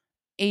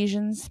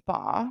Asian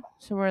spa,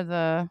 so where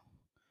the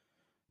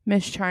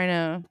Miss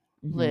China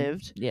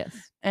lived,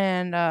 Yes.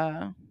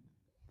 and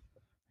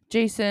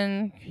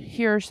Jason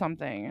hears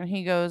something, and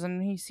he goes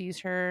and he sees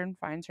her and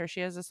finds her.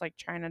 She has this like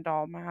China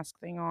doll mask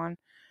thing on,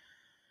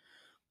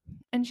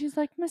 and she's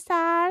like,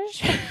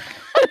 "Massage."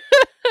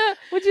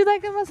 Would you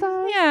like a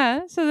massage?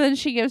 Yeah. So then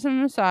she gives him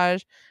a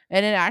massage,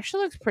 and it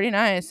actually looks pretty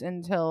nice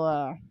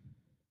until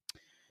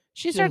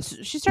she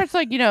starts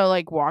like,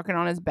 like walking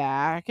on his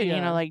back and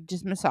Yeah. like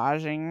just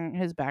massaging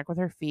his back with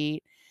her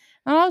feet.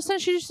 And all of a sudden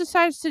she just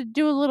decides to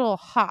do a little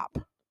hop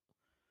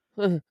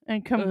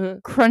and come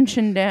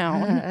crunching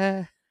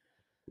down,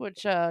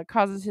 which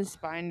causes his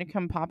spine to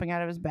come popping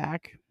out of his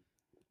back,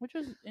 which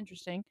was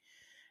interesting.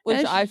 Which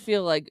And I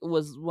feel like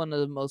was one of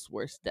the most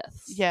worst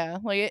deaths. Yeah,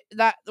 like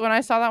that when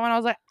I saw that one, I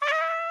was like,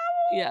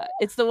 "Ow!" Yeah,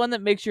 it's the one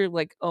that makes your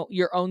like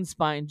your own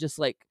spine just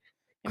like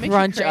It makes you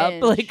crunch up.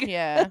 cringe, Like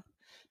yeah.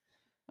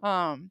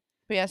 But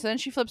yeah, so then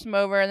she flips him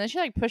over, and then she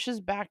like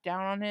pushes back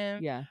down on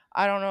him. yeah,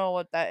 I don't know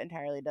what that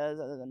entirely does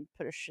other than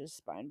push his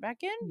spine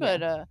back in. Yeah.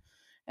 But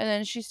and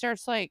then she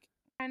starts like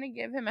trying to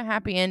give him a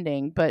happy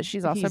ending, but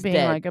she's also He's being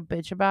dead. like a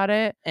bitch about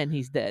it, and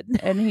he's dead.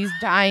 and he's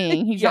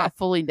dying. He's Yeah. not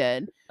fully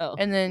dead. Oh,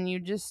 And then you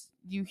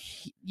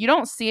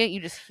don't see it,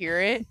 you just hear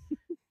it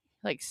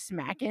like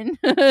smacking,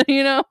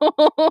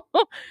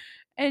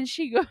 and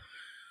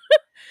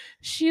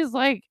she's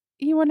like,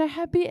 "You want a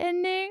happy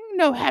ending?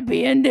 No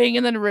happy ending,"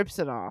 and then rips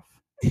it off.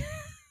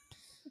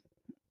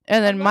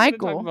 And then I'm not gonna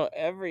talk Michael, about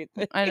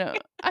everything. I know,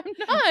 I'm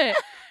not.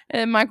 And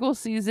then Michael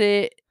sees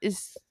it,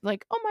 is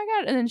like, "Oh my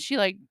god!" And then she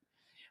like,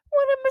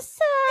 "Want a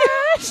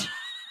massage?"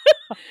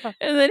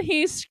 And then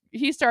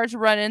he starts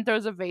running,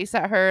 throws a vase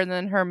at her, and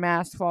then her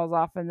mask falls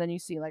off, and then you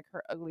see like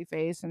her ugly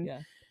face, and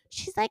Yeah.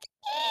 she's like,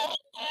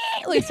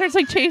 like starts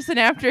like chasing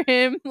after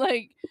him,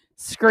 like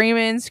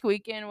screaming,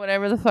 squeaking,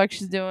 whatever the fuck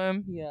she's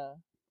doing. Yeah.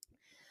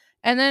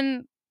 And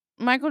then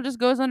Michael just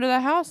goes under the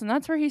house, and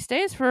that's where he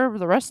stays for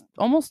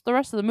almost the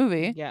rest of the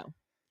movie. Yeah.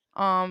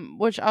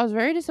 Which I was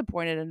very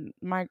disappointed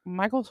in.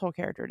 Michael's whole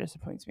character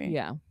disappoints me.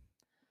 Yeah.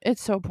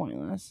 It's so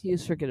pointless. He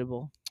was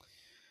forgettable.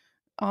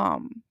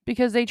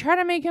 Because they try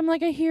to make him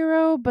like a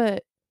hero,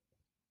 but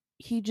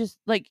he just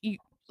like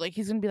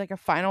he's gonna be like a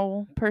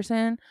final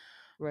person.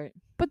 Right.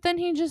 But then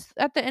he just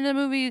at the end of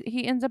the movie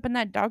he ends up in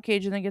that dog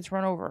cage and then gets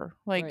run over.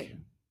 Like Right.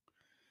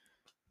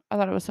 I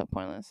thought it was so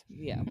pointless.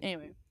 Yeah.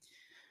 Anyway,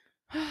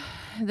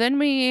 then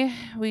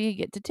we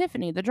get to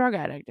Tiffany, the drug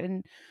addict,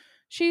 and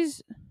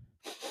she's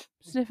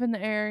sniffing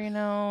the air,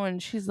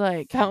 and she's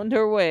like, Found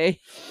her way.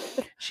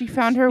 she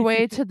found her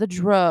way to the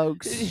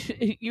drugs.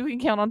 You can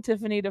count on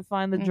Tiffany to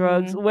find the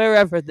drugs Mhm.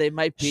 wherever they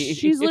might be.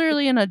 She's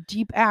literally in a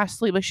deep ass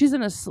sleep. Like she's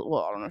in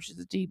well, I don't know if she's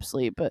a deep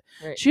sleep, but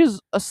Right. she's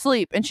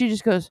asleep, and she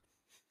just goes,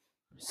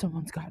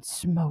 "Someone's got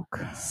smoke."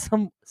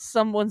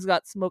 Someone's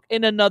got smoke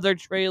in another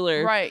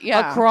trailer. Right?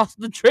 Yeah. Across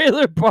the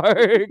trailer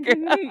park.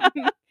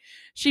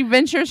 She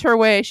ventures her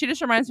way. She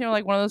just reminds me of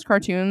like one of those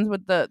cartoons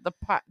with the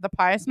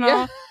pie smell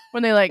Yeah.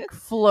 when they like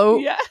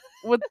float Yeah.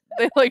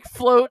 they like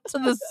float to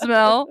the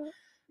smell.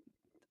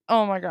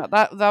 Oh my god,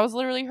 that was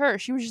literally her.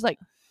 She was just like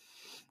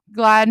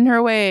gliding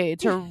her way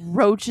to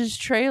Roach's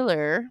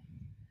trailer,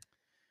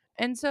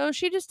 and so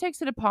she just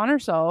takes it upon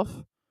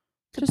herself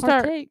to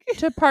start partake.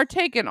 to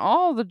partake in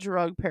all the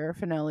drug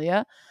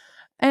paraphernalia,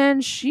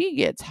 and she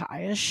gets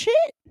high as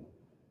shit.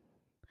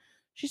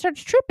 She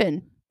starts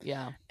tripping.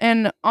 Yeah.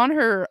 And on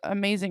her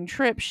amazing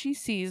trip, she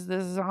sees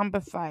this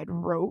zombified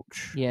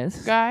roach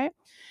Yes. guy.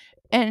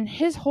 And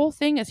his whole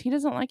thing is he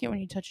doesn't like it when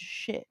you touch his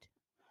shit.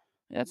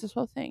 That's his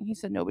whole thing. He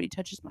said, "Nobody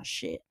touches my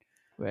shit."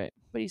 Right.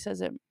 But he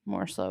says it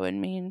more slow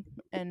and mean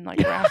and like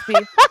raspy.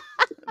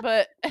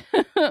 But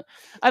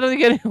I don't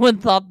think anyone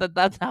thought that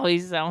that's how he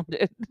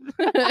sounded.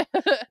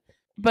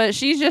 but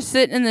she's just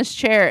sitting in this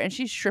chair and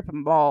she's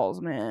tripping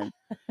balls, man.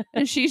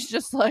 And she's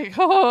just like,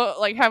 oh,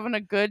 like having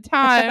a good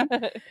time.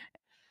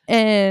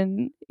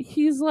 And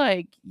he's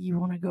like, "You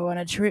want to go on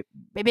a trip,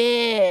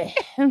 baby?"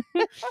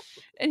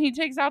 And he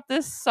takes out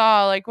this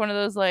saw, like one of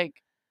those like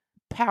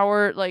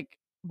power, like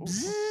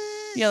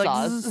yeah, like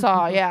Saws.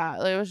 saw. Yeah,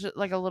 it was just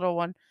like a little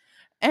one.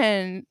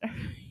 And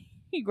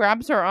he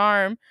grabs her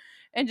arm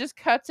and just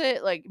cuts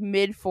it like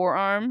mid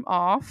forearm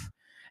off.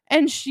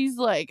 And she's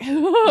like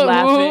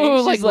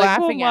Laughing. like She's like,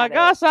 laughing "Oh my at it.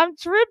 gosh, I'm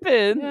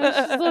tripping."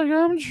 Yeah, she's like,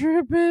 "I'm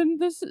tripping.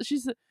 This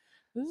is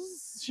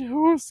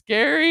so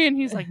scary." And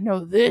he's like,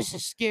 "No, this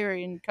is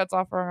scary," and cuts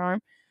off her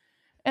arm.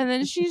 And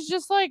then she's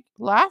just like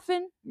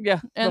laughing.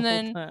 Yeah. And the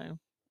then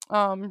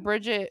whole time.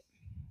 Bridget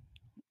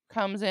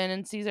comes in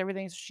and sees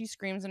everything, so she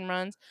screams and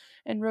runs,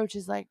 and Roach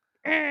is like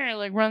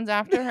runs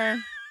after her.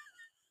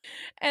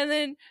 And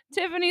then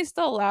Tiffany's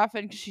still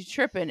laughing because she's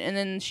tripping. And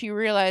then she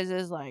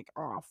realizes, like,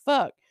 oh,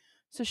 fuck.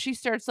 So she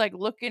starts, like,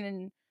 looking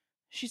and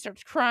she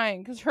starts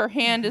crying because her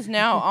hand is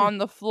now on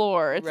the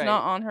floor. It's Right.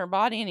 not on her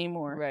body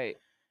anymore. Right.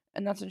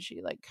 And that's when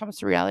she, like, comes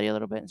to reality a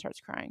little bit and starts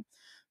crying.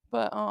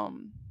 But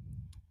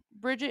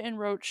Bridget and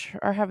Roach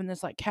are having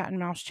this, like, cat and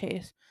mouse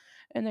chase.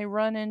 And they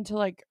run into,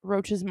 like,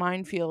 Roach's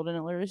minefield. And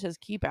it literally says,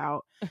 keep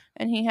out.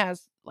 And he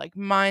has, like,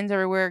 mines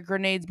everywhere,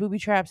 grenades, booby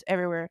traps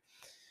everywhere.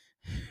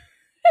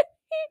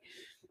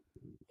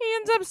 He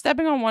ends up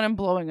stepping on one and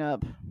blowing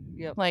up,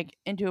 Yep. like,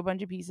 into a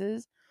bunch of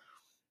pieces.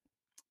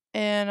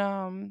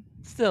 And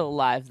Still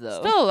alive though.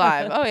 still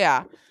alive. Oh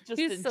yeah, Just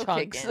he's in still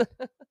chunks. kicking.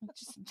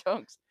 Just in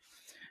chunks.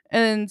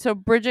 And then so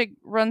Bridget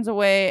runs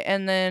away,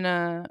 and then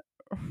I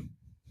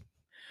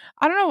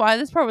don't know why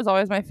this part was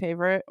always my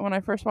favorite when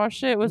I first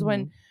watched it. Was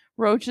when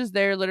Roach is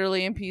there,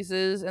 literally in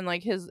pieces, and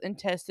like his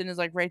intestine is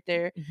like right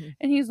there,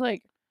 and he's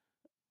like,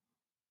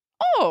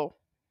 "Oh."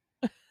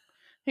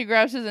 He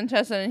grabs his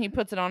intestine and he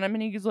puts it on him,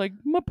 and he's like,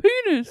 "My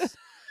penis."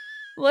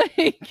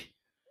 Like,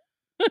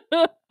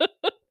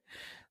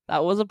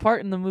 That was a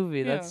part in the movie.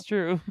 Yeah. That's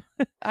true.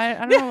 I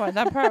don't know why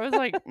that part was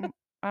like,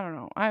 I don't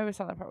know. I always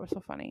thought that part was so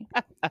funny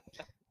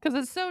because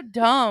it's so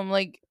dumb.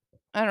 Like,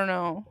 I don't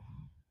know.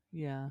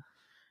 Yeah.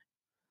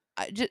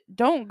 I just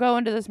don't go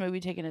into this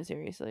movie taking it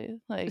seriously.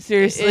 Like,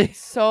 Seriously. it's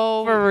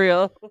so For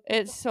real.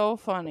 it's so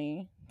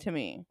funny to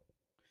me.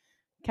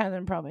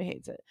 Catherine probably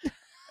hates it,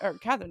 or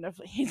Catherine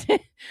definitely hates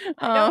it.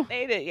 I don't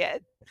hate it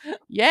yet.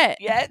 Yet.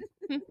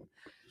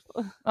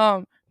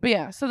 But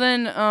yeah. So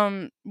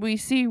then we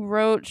see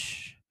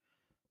Roach,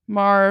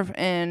 Marv,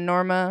 and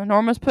Norma.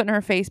 Norma's putting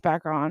her face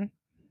back on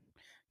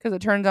because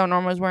it turns out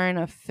Norma's wearing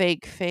a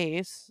fake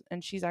face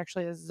and she's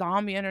actually a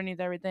zombie underneath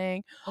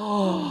everything.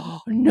 Oh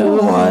No.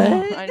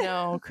 What? I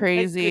know, I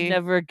crazy. could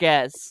never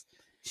guess.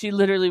 She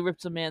literally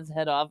rips a man's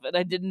head off, and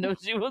I didn't know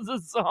she was a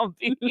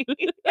zombie.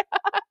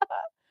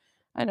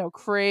 I know,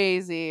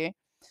 crazy.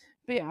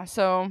 But yeah,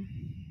 so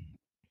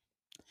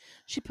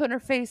she put her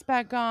face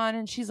back on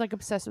and she's like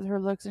obsessed with her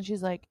looks, and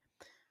she's like,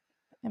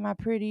 "Am I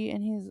pretty?"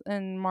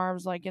 And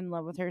Marv's like in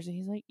love with her, so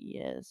he's like,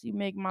 "Yes, you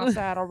make my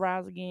saddle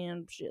rise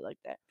again," shit like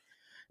that.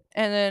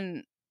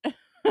 And then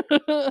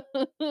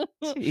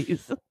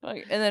Jeez.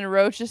 and then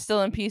Roach is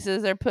still in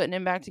pieces. They're putting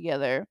him back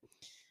together.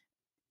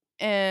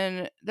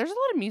 And there's a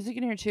lot of music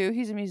in here too.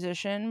 He's a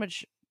musician,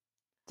 which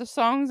the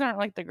songs aren't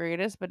like the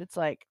greatest, but it's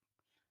like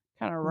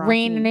kind of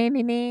rocky.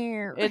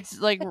 It's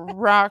like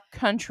rock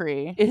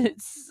country.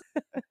 It's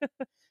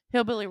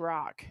Hillbilly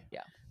rock.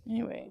 Yeah.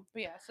 Anyway,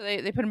 but yeah, so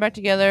they put them back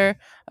together.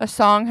 A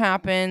song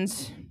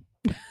happens.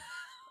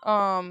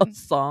 a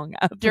song.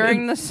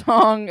 During the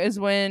song is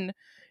when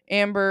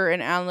Amber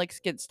and Alex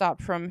get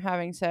stopped from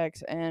having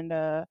sex, and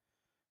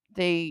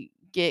they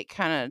get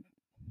kind of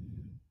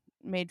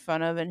made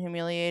fun of and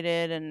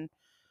humiliated, and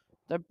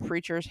the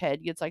preacher's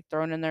head gets like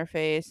thrown in their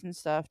face and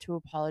stuff to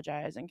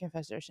apologize and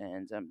confess their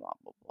sins and blah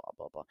blah blah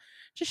blah blah.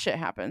 Just shit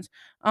happens.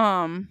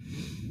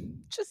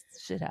 Just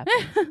shit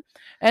happens.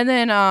 And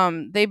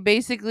then they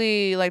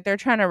basically, like, they're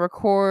trying to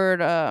record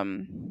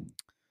a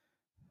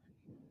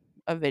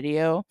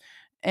video,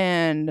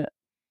 and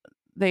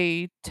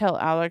they tell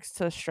Alex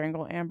to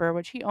strangle Amber,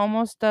 which he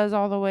almost does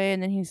all the way,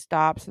 and then he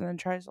stops and then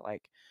tries to,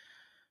 like,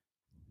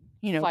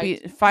 you know,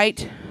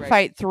 fight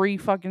Right. 3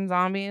 fucking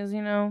zombies,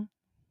 you know?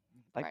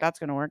 Like, Right. that's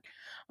gonna work.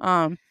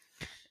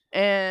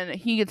 And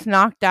he gets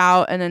knocked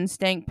out, and then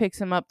Stank picks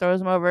him up,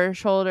 throws him over his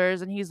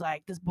shoulders, and he's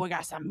like, "This boy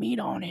got some meat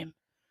on him."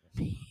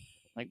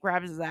 Like,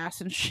 grabs his ass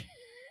and shit.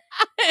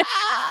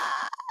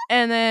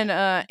 And then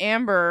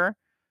Amber,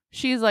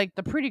 she's like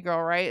the pretty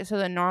girl, right? So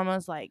then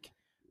Norma's like,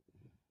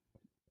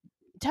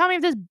 "Tell me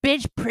if this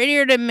bitch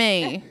prettier than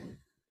me."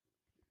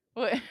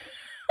 What?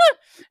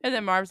 And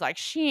then Marv's like,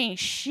 "She ain't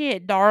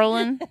shit,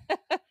 darling."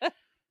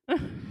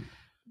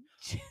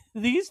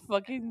 These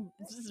fucking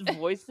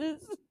voices.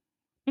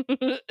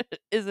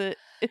 Is it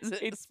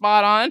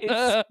spot on?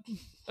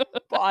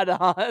 It's spot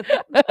on.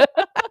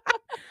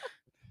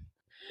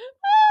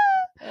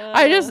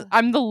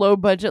 I'm the low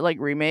budget like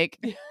remake.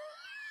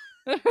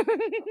 You're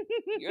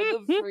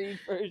the free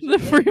version. The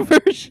free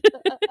version.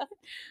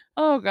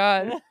 Oh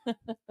god.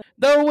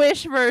 The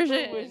Wish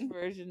version. The Wish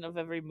version of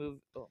every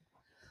movie. Oh.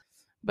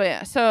 But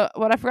yeah, so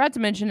what I forgot to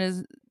mention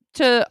is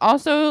to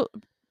also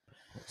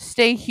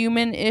stay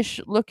human-ish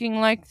looking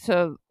like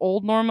to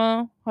old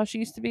Norma, how she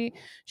used to be.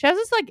 She has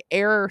this like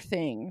air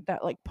thing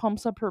that like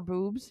pumps up her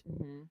boobs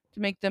Mhm. to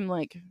make them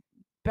like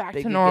back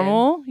Big to again.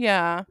 normal.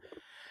 Yeah.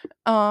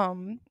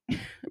 And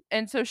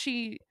so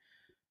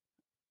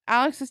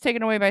Alex is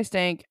taken away by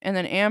Stank, and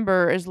then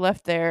Amber is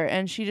left there,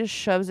 and she just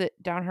shoves it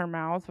down her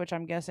mouth, which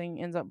I'm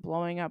guessing ends up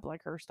blowing up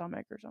like her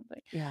stomach or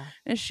something. Yeah.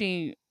 And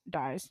she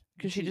dies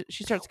because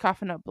she starts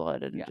coughing up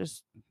blood and Yeah.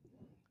 just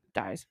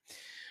dies.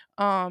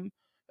 And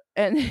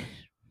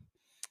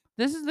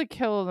this is the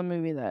kill of the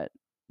movie that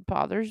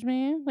bothers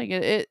me. Like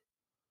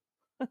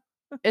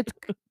it's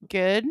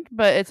good,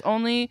 but it's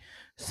only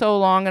so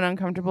long and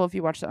uncomfortable if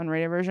you watch the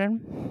unrated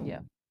version. Yeah.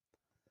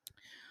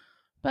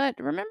 But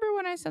remember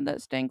when I said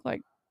that Stank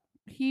like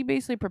he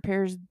basically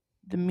prepares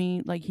the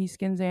meat, like he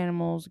skins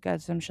animals,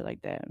 got some shit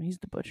like that. He's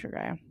the butcher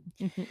guy.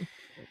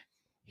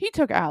 He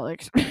took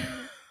Alex.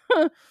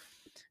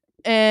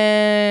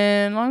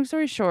 And long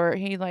story short,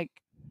 he like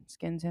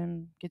skins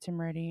him, gets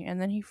him ready,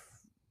 and then he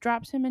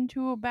drops him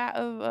into a vat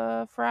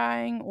of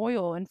frying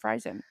oil and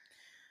fries him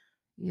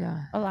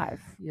Yeah.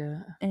 alive.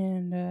 Yeah.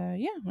 And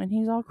and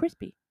he's all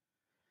crispy.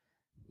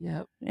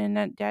 Yep. And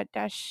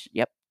that's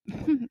yep.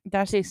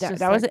 That's Tastes that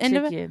just was like the end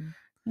of it. chicken.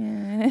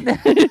 Yeah.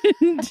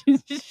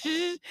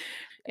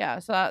 Yeah,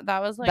 so that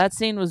was like That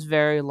scene was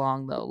very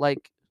long though,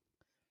 like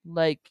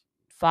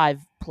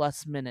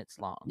 5+ minutes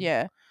long.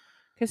 yeah.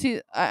 Because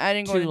I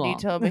didn't go Too into long.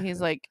 detail, but he's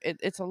like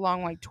it's a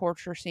long like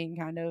torture scene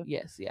kind of.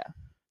 Yes. Yeah.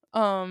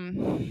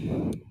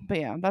 But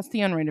yeah, that's the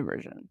unrated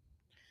version.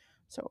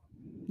 So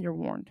you're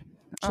warned.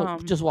 So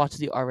just watch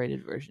the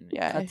R-rated version. It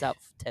yeah. cuts out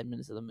 10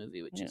 minutes of the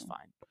movie, which is Yeah.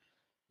 fine.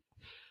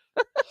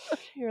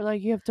 You're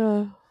like you have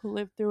to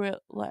live through it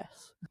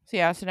less. So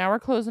yeah, so now we're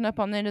closing up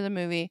on the end of the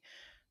movie.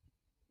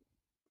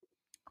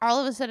 All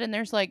of a sudden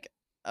there's like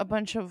a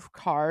bunch of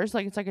cars,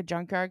 like it's like a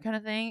junkyard kind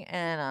of thing,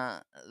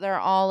 and they're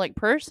all like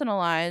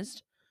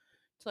personalized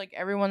to like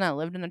everyone that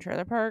lived in the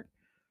trailer park.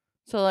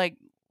 So like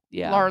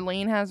Yeah.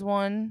 Larlene has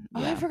one.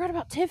 Oh, I Yeah. forgot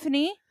about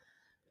Tiffany.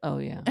 Oh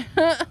yeah.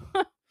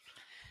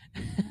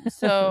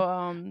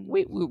 So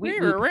we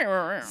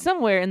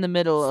somewhere in the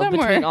middle of between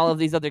Somewhere. all of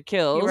these other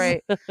kills. You're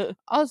right.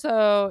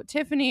 Also,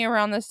 Tiffany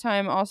around this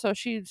time also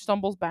she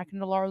stumbles back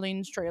into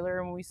Larlene's trailer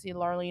and we see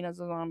Larlene as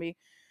a zombie.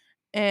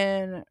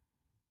 And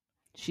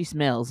She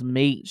smells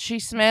meat. she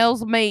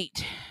smells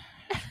meat.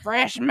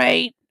 Fresh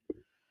meat.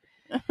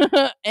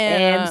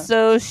 And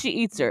so she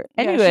eats her.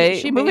 yeah, Anyway,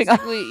 she moving on.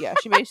 basically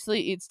she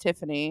basically eats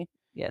Tiffany.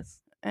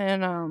 Yes.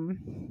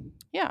 And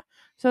yeah.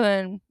 So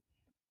then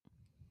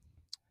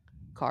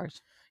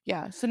Cars.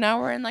 yeah, so now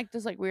we're in like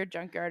this like weird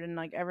junkyard and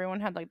like everyone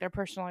had like their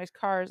personalized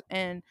cars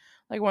and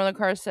like one of the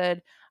cars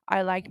said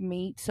I like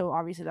meat, so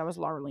obviously that was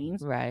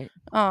Larlene's. Right.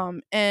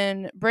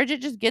 And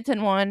Bridget just gets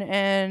in one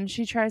and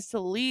she tries to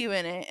leave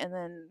in it and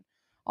then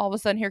all of a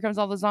sudden here comes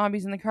all the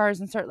zombies in the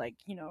cars and start like,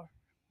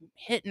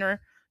 hitting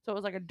her. So it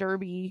was like a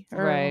derby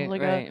or Right.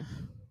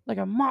 like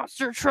a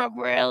monster truck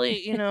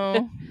rally,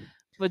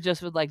 But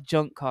just with like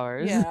junk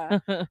cars. Yeah.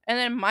 And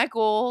then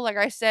Michael, like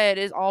I said,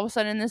 is all of a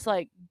sudden in this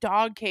like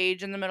dog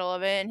cage in the middle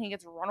of it and he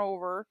gets run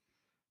over.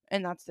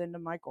 And that's the end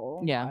of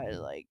Michael. Yeah.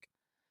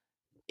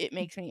 It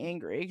makes me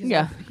angry because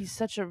Yeah. he's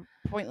such a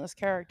pointless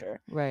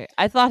character. Right.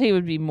 I thought he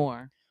would be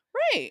more.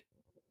 Right.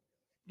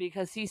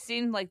 Because he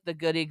seemed like the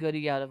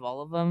goody out of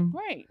all of them.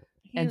 Right.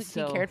 He, And he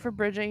so- cared for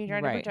Bridget. He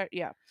tried to right. protect.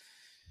 Yeah.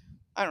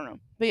 I don't know.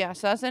 But yeah,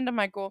 so that's the end of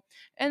Michael.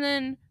 And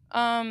then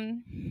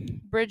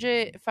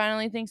Bridget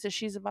finally thinks that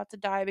she's about to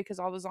die because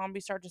all the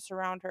zombies start to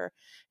surround her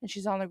and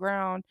she's on the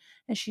ground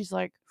and she's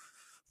like,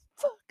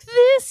 fuck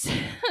this.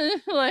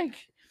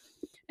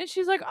 And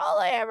she's like, all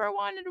I ever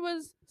wanted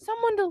was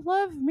someone to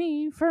love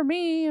me for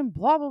me and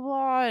blah blah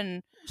blah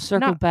and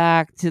Circle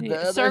back to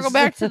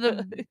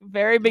the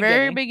very beginning.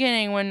 very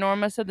beginning when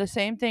Norma said the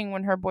same thing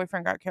when her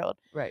boyfriend got killed.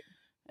 Right.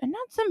 And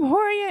not some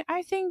whore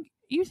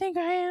you think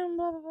I am,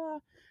 blah blah blah.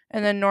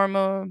 And then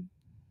Norma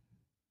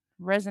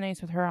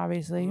resonates with her,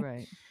 obviously.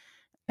 Right.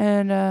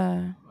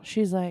 And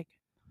she's like,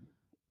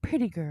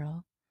 pretty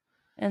girl.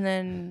 And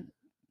then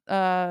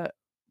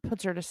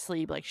puts her to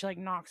sleep. Like she like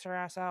knocks her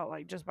ass out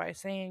like just by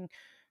saying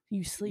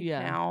you sleep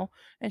now.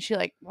 And she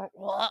like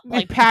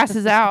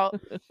passes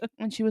out.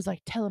 And she was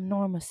like, tell him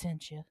Norma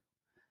sent you.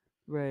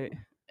 Right.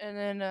 And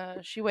then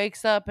she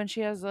wakes up and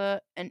she has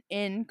an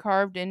N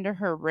carved into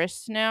her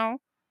wrist now,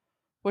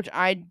 which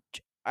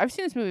I've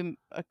seen this movie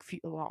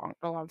a lot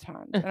of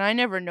times, and I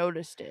never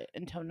noticed it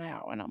until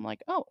now. And I'm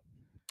like, oh,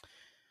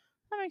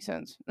 that makes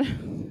sense.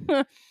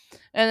 And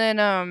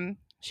then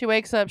she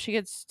wakes up. She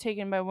gets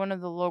taken by one of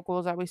the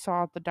locals that we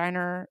saw at the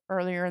diner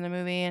earlier in the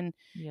movie, and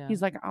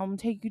he's like, "I'm gonna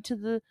take you to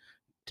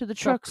the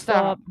truck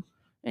stop,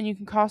 and you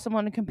can call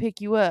someone to come pick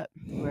you up."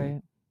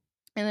 Right.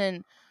 And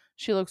then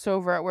she looks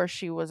over at where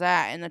she was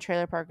at, and the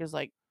trailer park is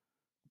like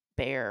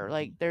bare.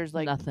 Like there's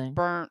like nothing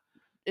burnt.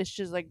 It's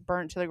just like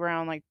burnt to the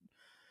ground. Like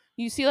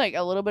you see like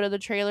a little bit of the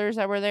trailers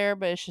that were there,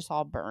 but it's just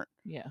all burnt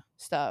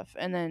stuff.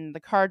 And then the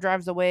car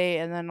drives away,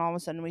 and then all of a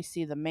sudden we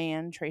see the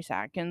man, Trace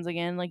Atkins,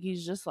 again. Like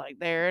he's just like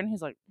there, and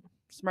he's like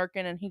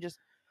smirking, and he just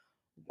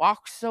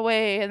walks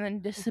away and then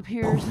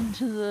disappears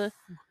into the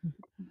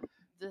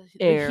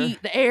air.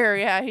 The air.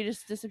 Yeah, he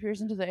just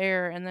disappears into the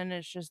air, and then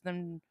it's just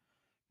them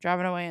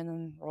driving away, and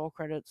then roll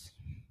credits.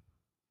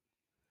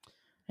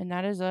 And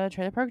that is a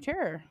Trailer Park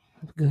Terror.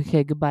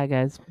 Okay, goodbye,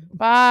 guys.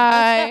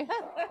 Bye.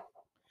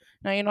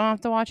 No, you don't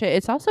have to watch it.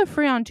 It's also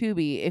free on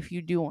Tubi if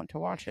you do want to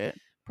watch it.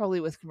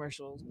 Probably with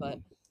commercials, but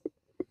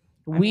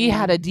we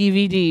had a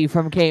DVD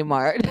from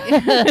Kmart.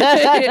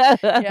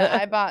 Yeah,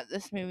 I bought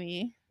this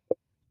movie.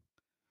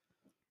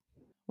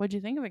 What'd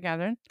you think of it,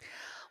 Catherine?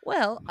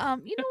 Well,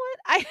 you know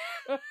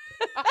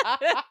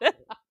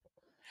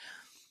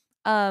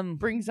what?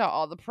 Brings out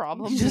all the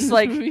problems. Just in this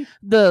like movie.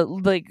 the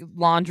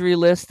laundry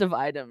list of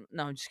items.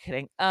 No, I'm just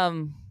kidding.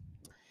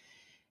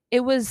 It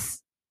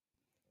was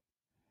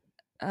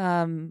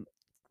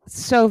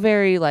so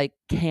very like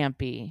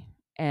campy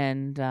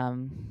and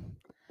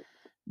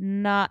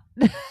not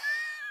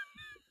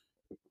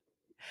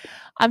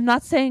I'm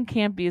not saying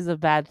campy is a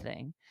bad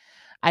thing.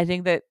 I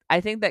think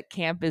that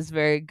camp is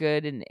very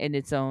good in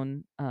its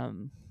own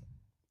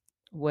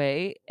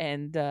way,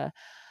 and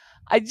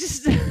I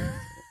just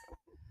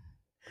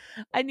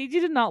I need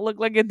you to not look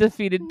like a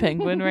defeated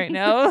penguin right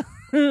now.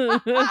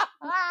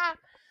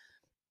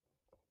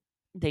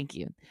 Thank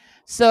you.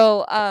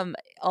 So,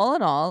 all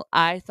in all,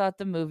 I thought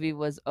the movie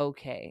was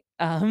okay.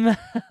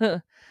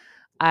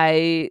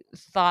 I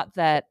thought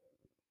that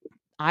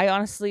I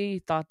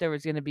honestly thought there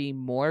was going to be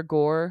more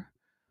gore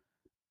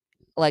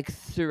like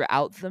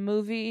throughout the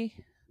movie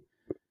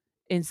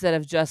instead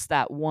of just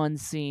that one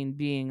scene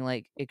being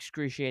like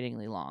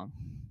excruciatingly long.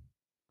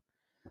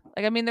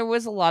 Like I mean there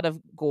was a lot of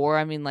gore,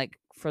 I mean like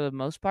for the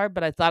most part,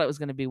 but I thought it was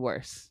going to be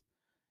worse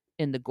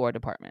in the gore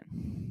department.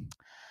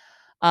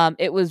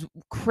 It was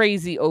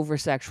crazy over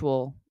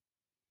sexual,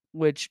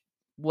 which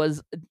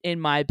was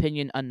in my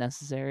opinion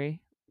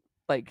unnecessary.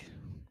 Like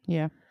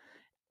Yeah.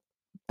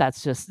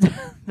 that's just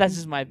that's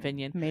just my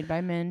opinion. Made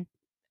by men.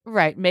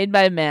 Right, made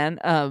by a man.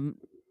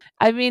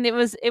 I mean it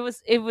was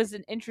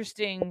an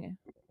interesting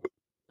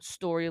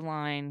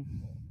storyline.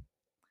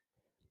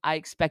 I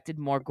expected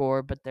more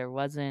gore, but there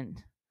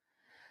wasn't.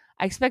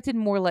 I expected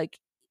more like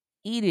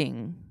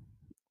eating.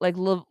 Like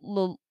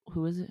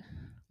who is it?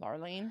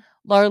 Larlene.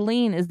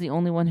 Larlene is the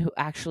only one who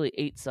actually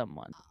ate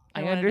someone.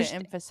 I wanted to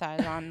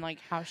emphasize on like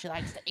how she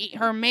likes to eat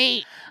her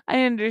meat.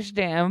 I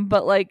understand,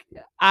 but like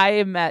I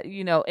am at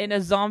in a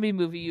zombie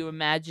movie you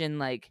imagine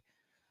like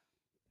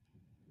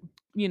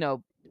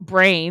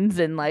brains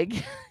and like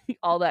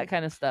all that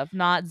kind of stuff,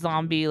 not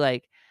zombie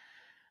like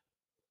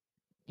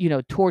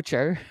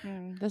torture.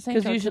 This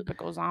ain't a usually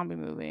typical zombie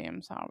movie.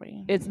 I'm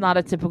sorry. It's not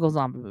a typical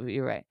zombie movie.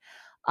 You're right.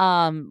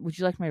 Would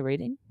you like my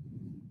rating?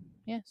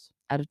 Yes.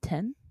 Out of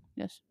 10?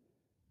 Yes.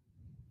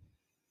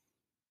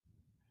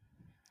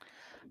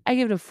 I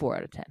give it a 4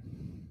 out of 10.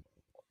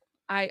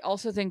 I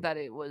also think that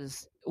it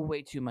was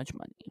way too much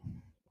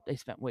money. They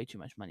spent way too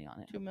much money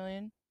on it. $2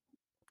 million.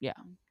 Yeah.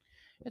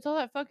 It's all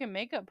that fucking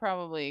makeup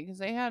probably because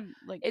they had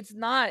like. It's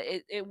not.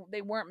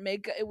 They weren't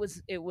makeup. It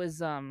was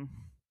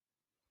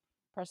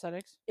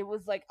prosthetics. It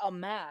was like a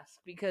mask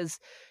because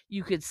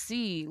you could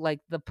see like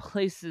the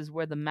places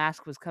where the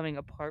mask was coming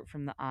apart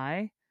from the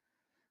eye,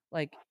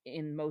 like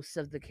in most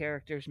of the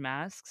characters'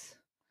 masks.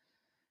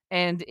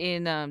 And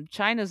in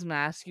China's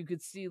mask, you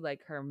could see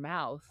like her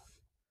mouth.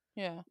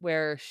 Yeah.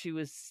 Where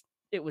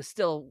it was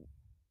still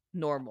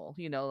normal,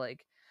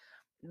 like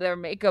their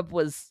makeup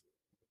was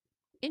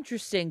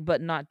interesting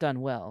but not done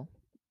well.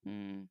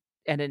 In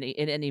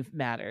any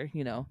matter,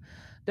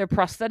 their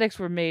prosthetics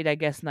were made, I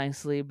guess,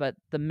 nicely, but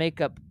the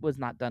makeup was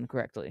not done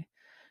correctly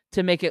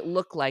to make it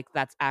look like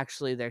that's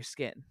actually their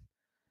skin.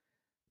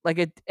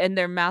 Like and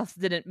their mouths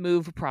didn't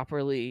move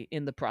properly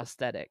in the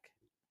prosthetic.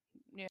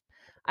 Yeah.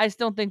 I just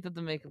don't think that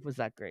the makeup was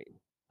that great.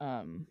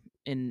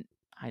 In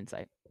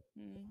hindsight.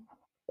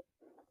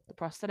 The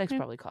prosthetics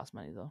probably cost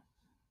money though.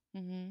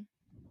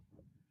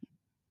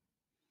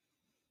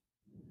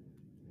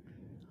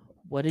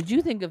 What did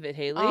you think of it,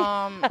 Haley?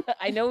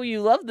 I know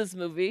you love this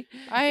movie.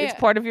 It's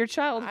part of your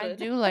childhood. I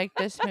do like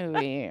this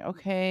movie.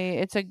 Okay,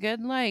 it's a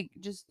good like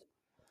just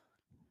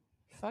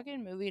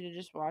fucking movie to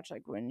just watch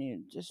like when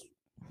you just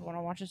want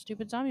to watch a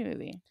stupid zombie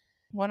movie.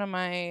 One of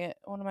my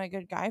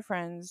good guy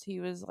friends, he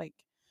was like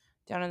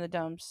down in the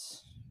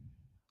dumps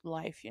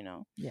life,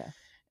 Yeah.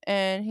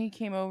 And he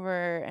came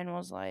over and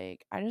was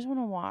like, I just want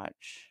to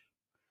watch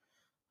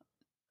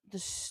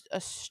a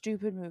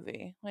stupid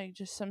movie, like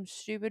just some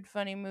stupid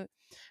funny movie.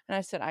 And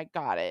I said, I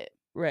got it.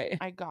 Right.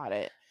 I got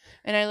it.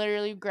 And I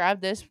literally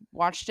grabbed this,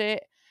 watched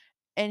it,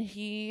 and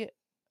he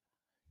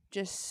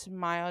just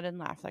smiled and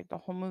laughed like the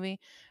whole movie.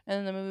 And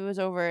then the movie was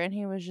over and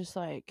he was just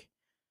like,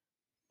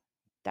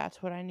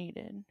 that's what I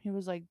needed. He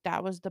was like,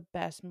 that was the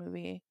best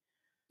movie.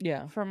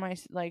 Yeah. For my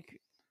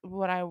like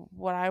what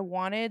I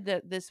wanted,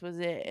 that this was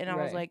it. And I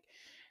was like,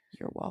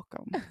 you're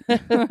welcome.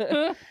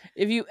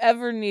 If you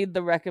ever need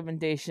the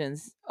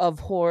recommendations of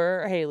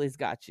horror, Haley's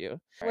got you.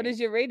 Right. What is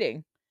your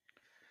rating?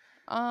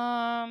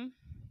 5.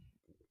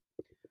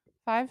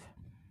 5?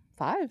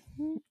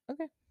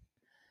 Okay.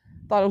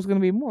 Thought it was gonna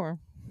be more.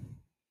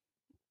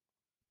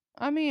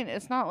 I mean,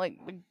 it's not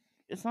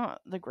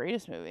the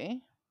greatest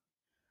movie,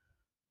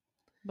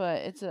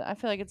 but I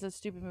feel like it's a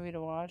stupid movie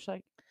to watch.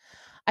 Like,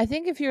 I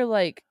think if you're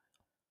like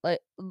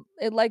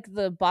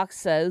the box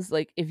says,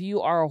 like if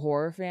you are a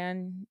horror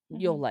fan,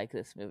 you'll like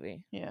this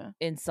movie. Yeah.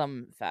 In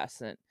some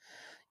facet,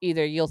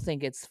 either you'll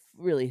think it's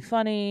really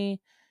funny,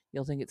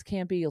 you'll think it's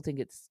campy, you'll think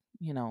it's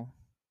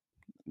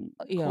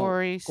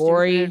gory,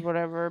 stupid,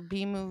 whatever,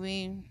 B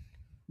movie.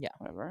 Yeah.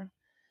 Whatever.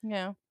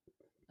 Yeah.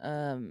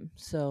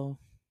 So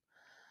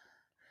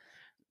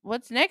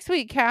what's next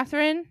week,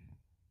 Catherine?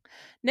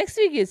 Next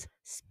week is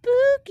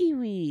Spooky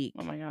Week.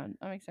 Oh my god,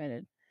 I'm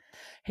excited.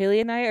 Haley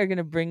and I are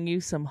gonna bring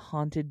you some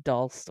haunted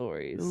doll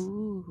stories.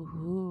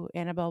 Ooh,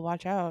 Annabelle,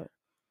 watch out.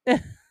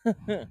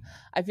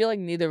 I feel like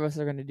neither of us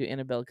are going to do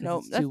Annabelle because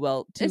Nope, it's too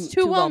well. It's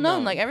too well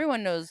known. Like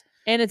everyone knows.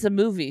 and it's a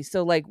movie,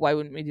 so like, why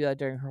wouldn't we do that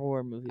during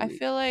horror movie? I week?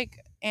 feel like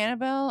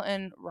Annabelle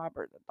and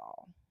Robert the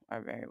Doll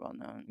are very well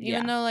known.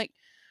 Even Yeah. though like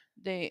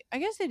I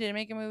guess they did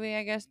make a movie,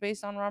 I guess,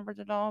 based on Robert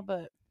the Doll,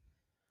 but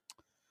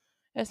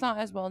it's not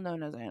as well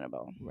known as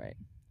Annabelle. right.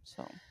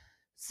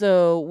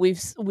 So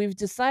we've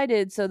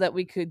decided, so that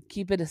we could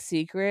keep it a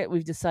secret,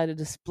 we've decided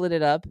to split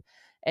it up,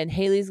 and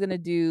Haley's going to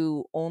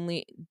do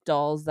only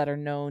dolls that are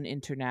known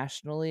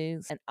internationally,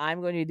 and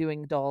I'm going to be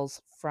doing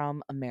dolls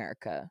from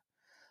America,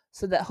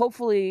 so that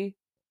hopefully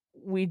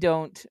we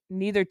don't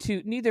neither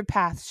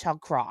paths shall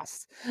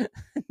cross.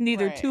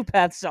 Neither Right. two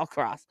paths shall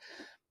cross.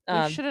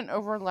 we shouldn't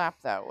overlap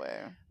that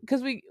way.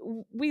 Because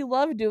we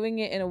love doing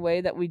it in a way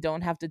that we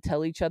don't have to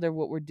tell each other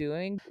what we're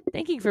doing.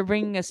 Thank you for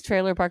bringing us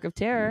Trailer Park of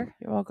Terror.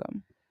 You're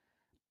welcome.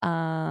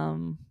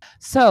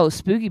 So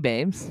spooky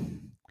babes,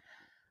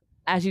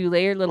 as you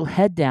lay your little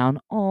head down.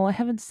 Oh, I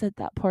haven't said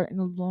that part in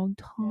a long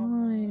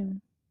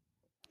time.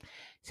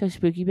 So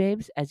spooky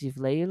babes, as you've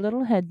laid your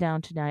little head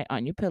down tonight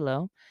on your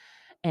pillow,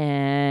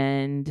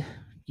 and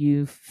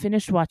you've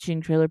finished watching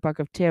Trailer Park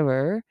of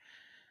Terror,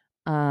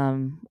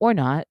 or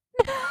not,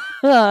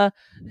 have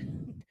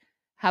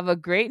a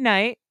great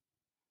night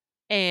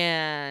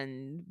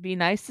and be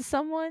nice to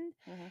someone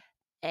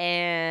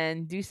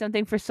and do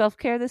something for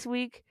self-care this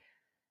week,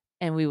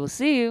 and we will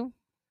see you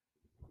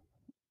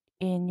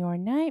In your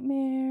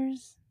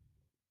nightmares.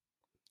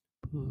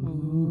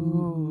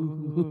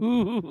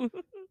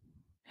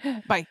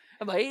 Bye.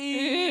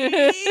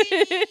 Bye.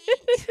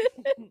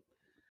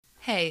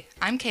 Hey,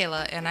 I'm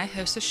Kayla, and I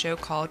host a show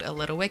called A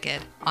Little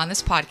Wicked. On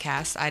this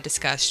podcast, I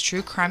discuss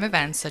true crime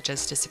events such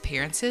as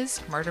disappearances,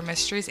 murder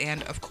mysteries,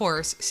 and, of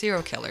course,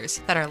 serial killers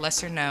that are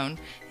lesser known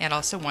and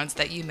also ones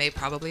that you may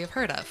probably have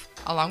heard of.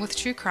 Along with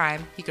true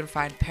crime, you can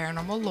find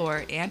paranormal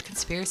lore and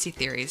conspiracy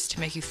theories to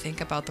make you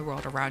think about the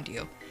world around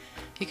you.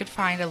 You can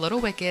find A Little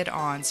Wicked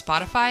on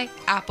Spotify,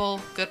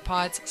 Apple, Good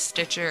Pods,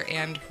 Stitcher,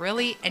 and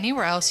really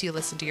anywhere else you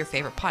listen to your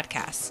favorite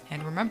podcasts.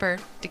 And remember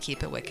to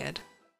keep it wicked.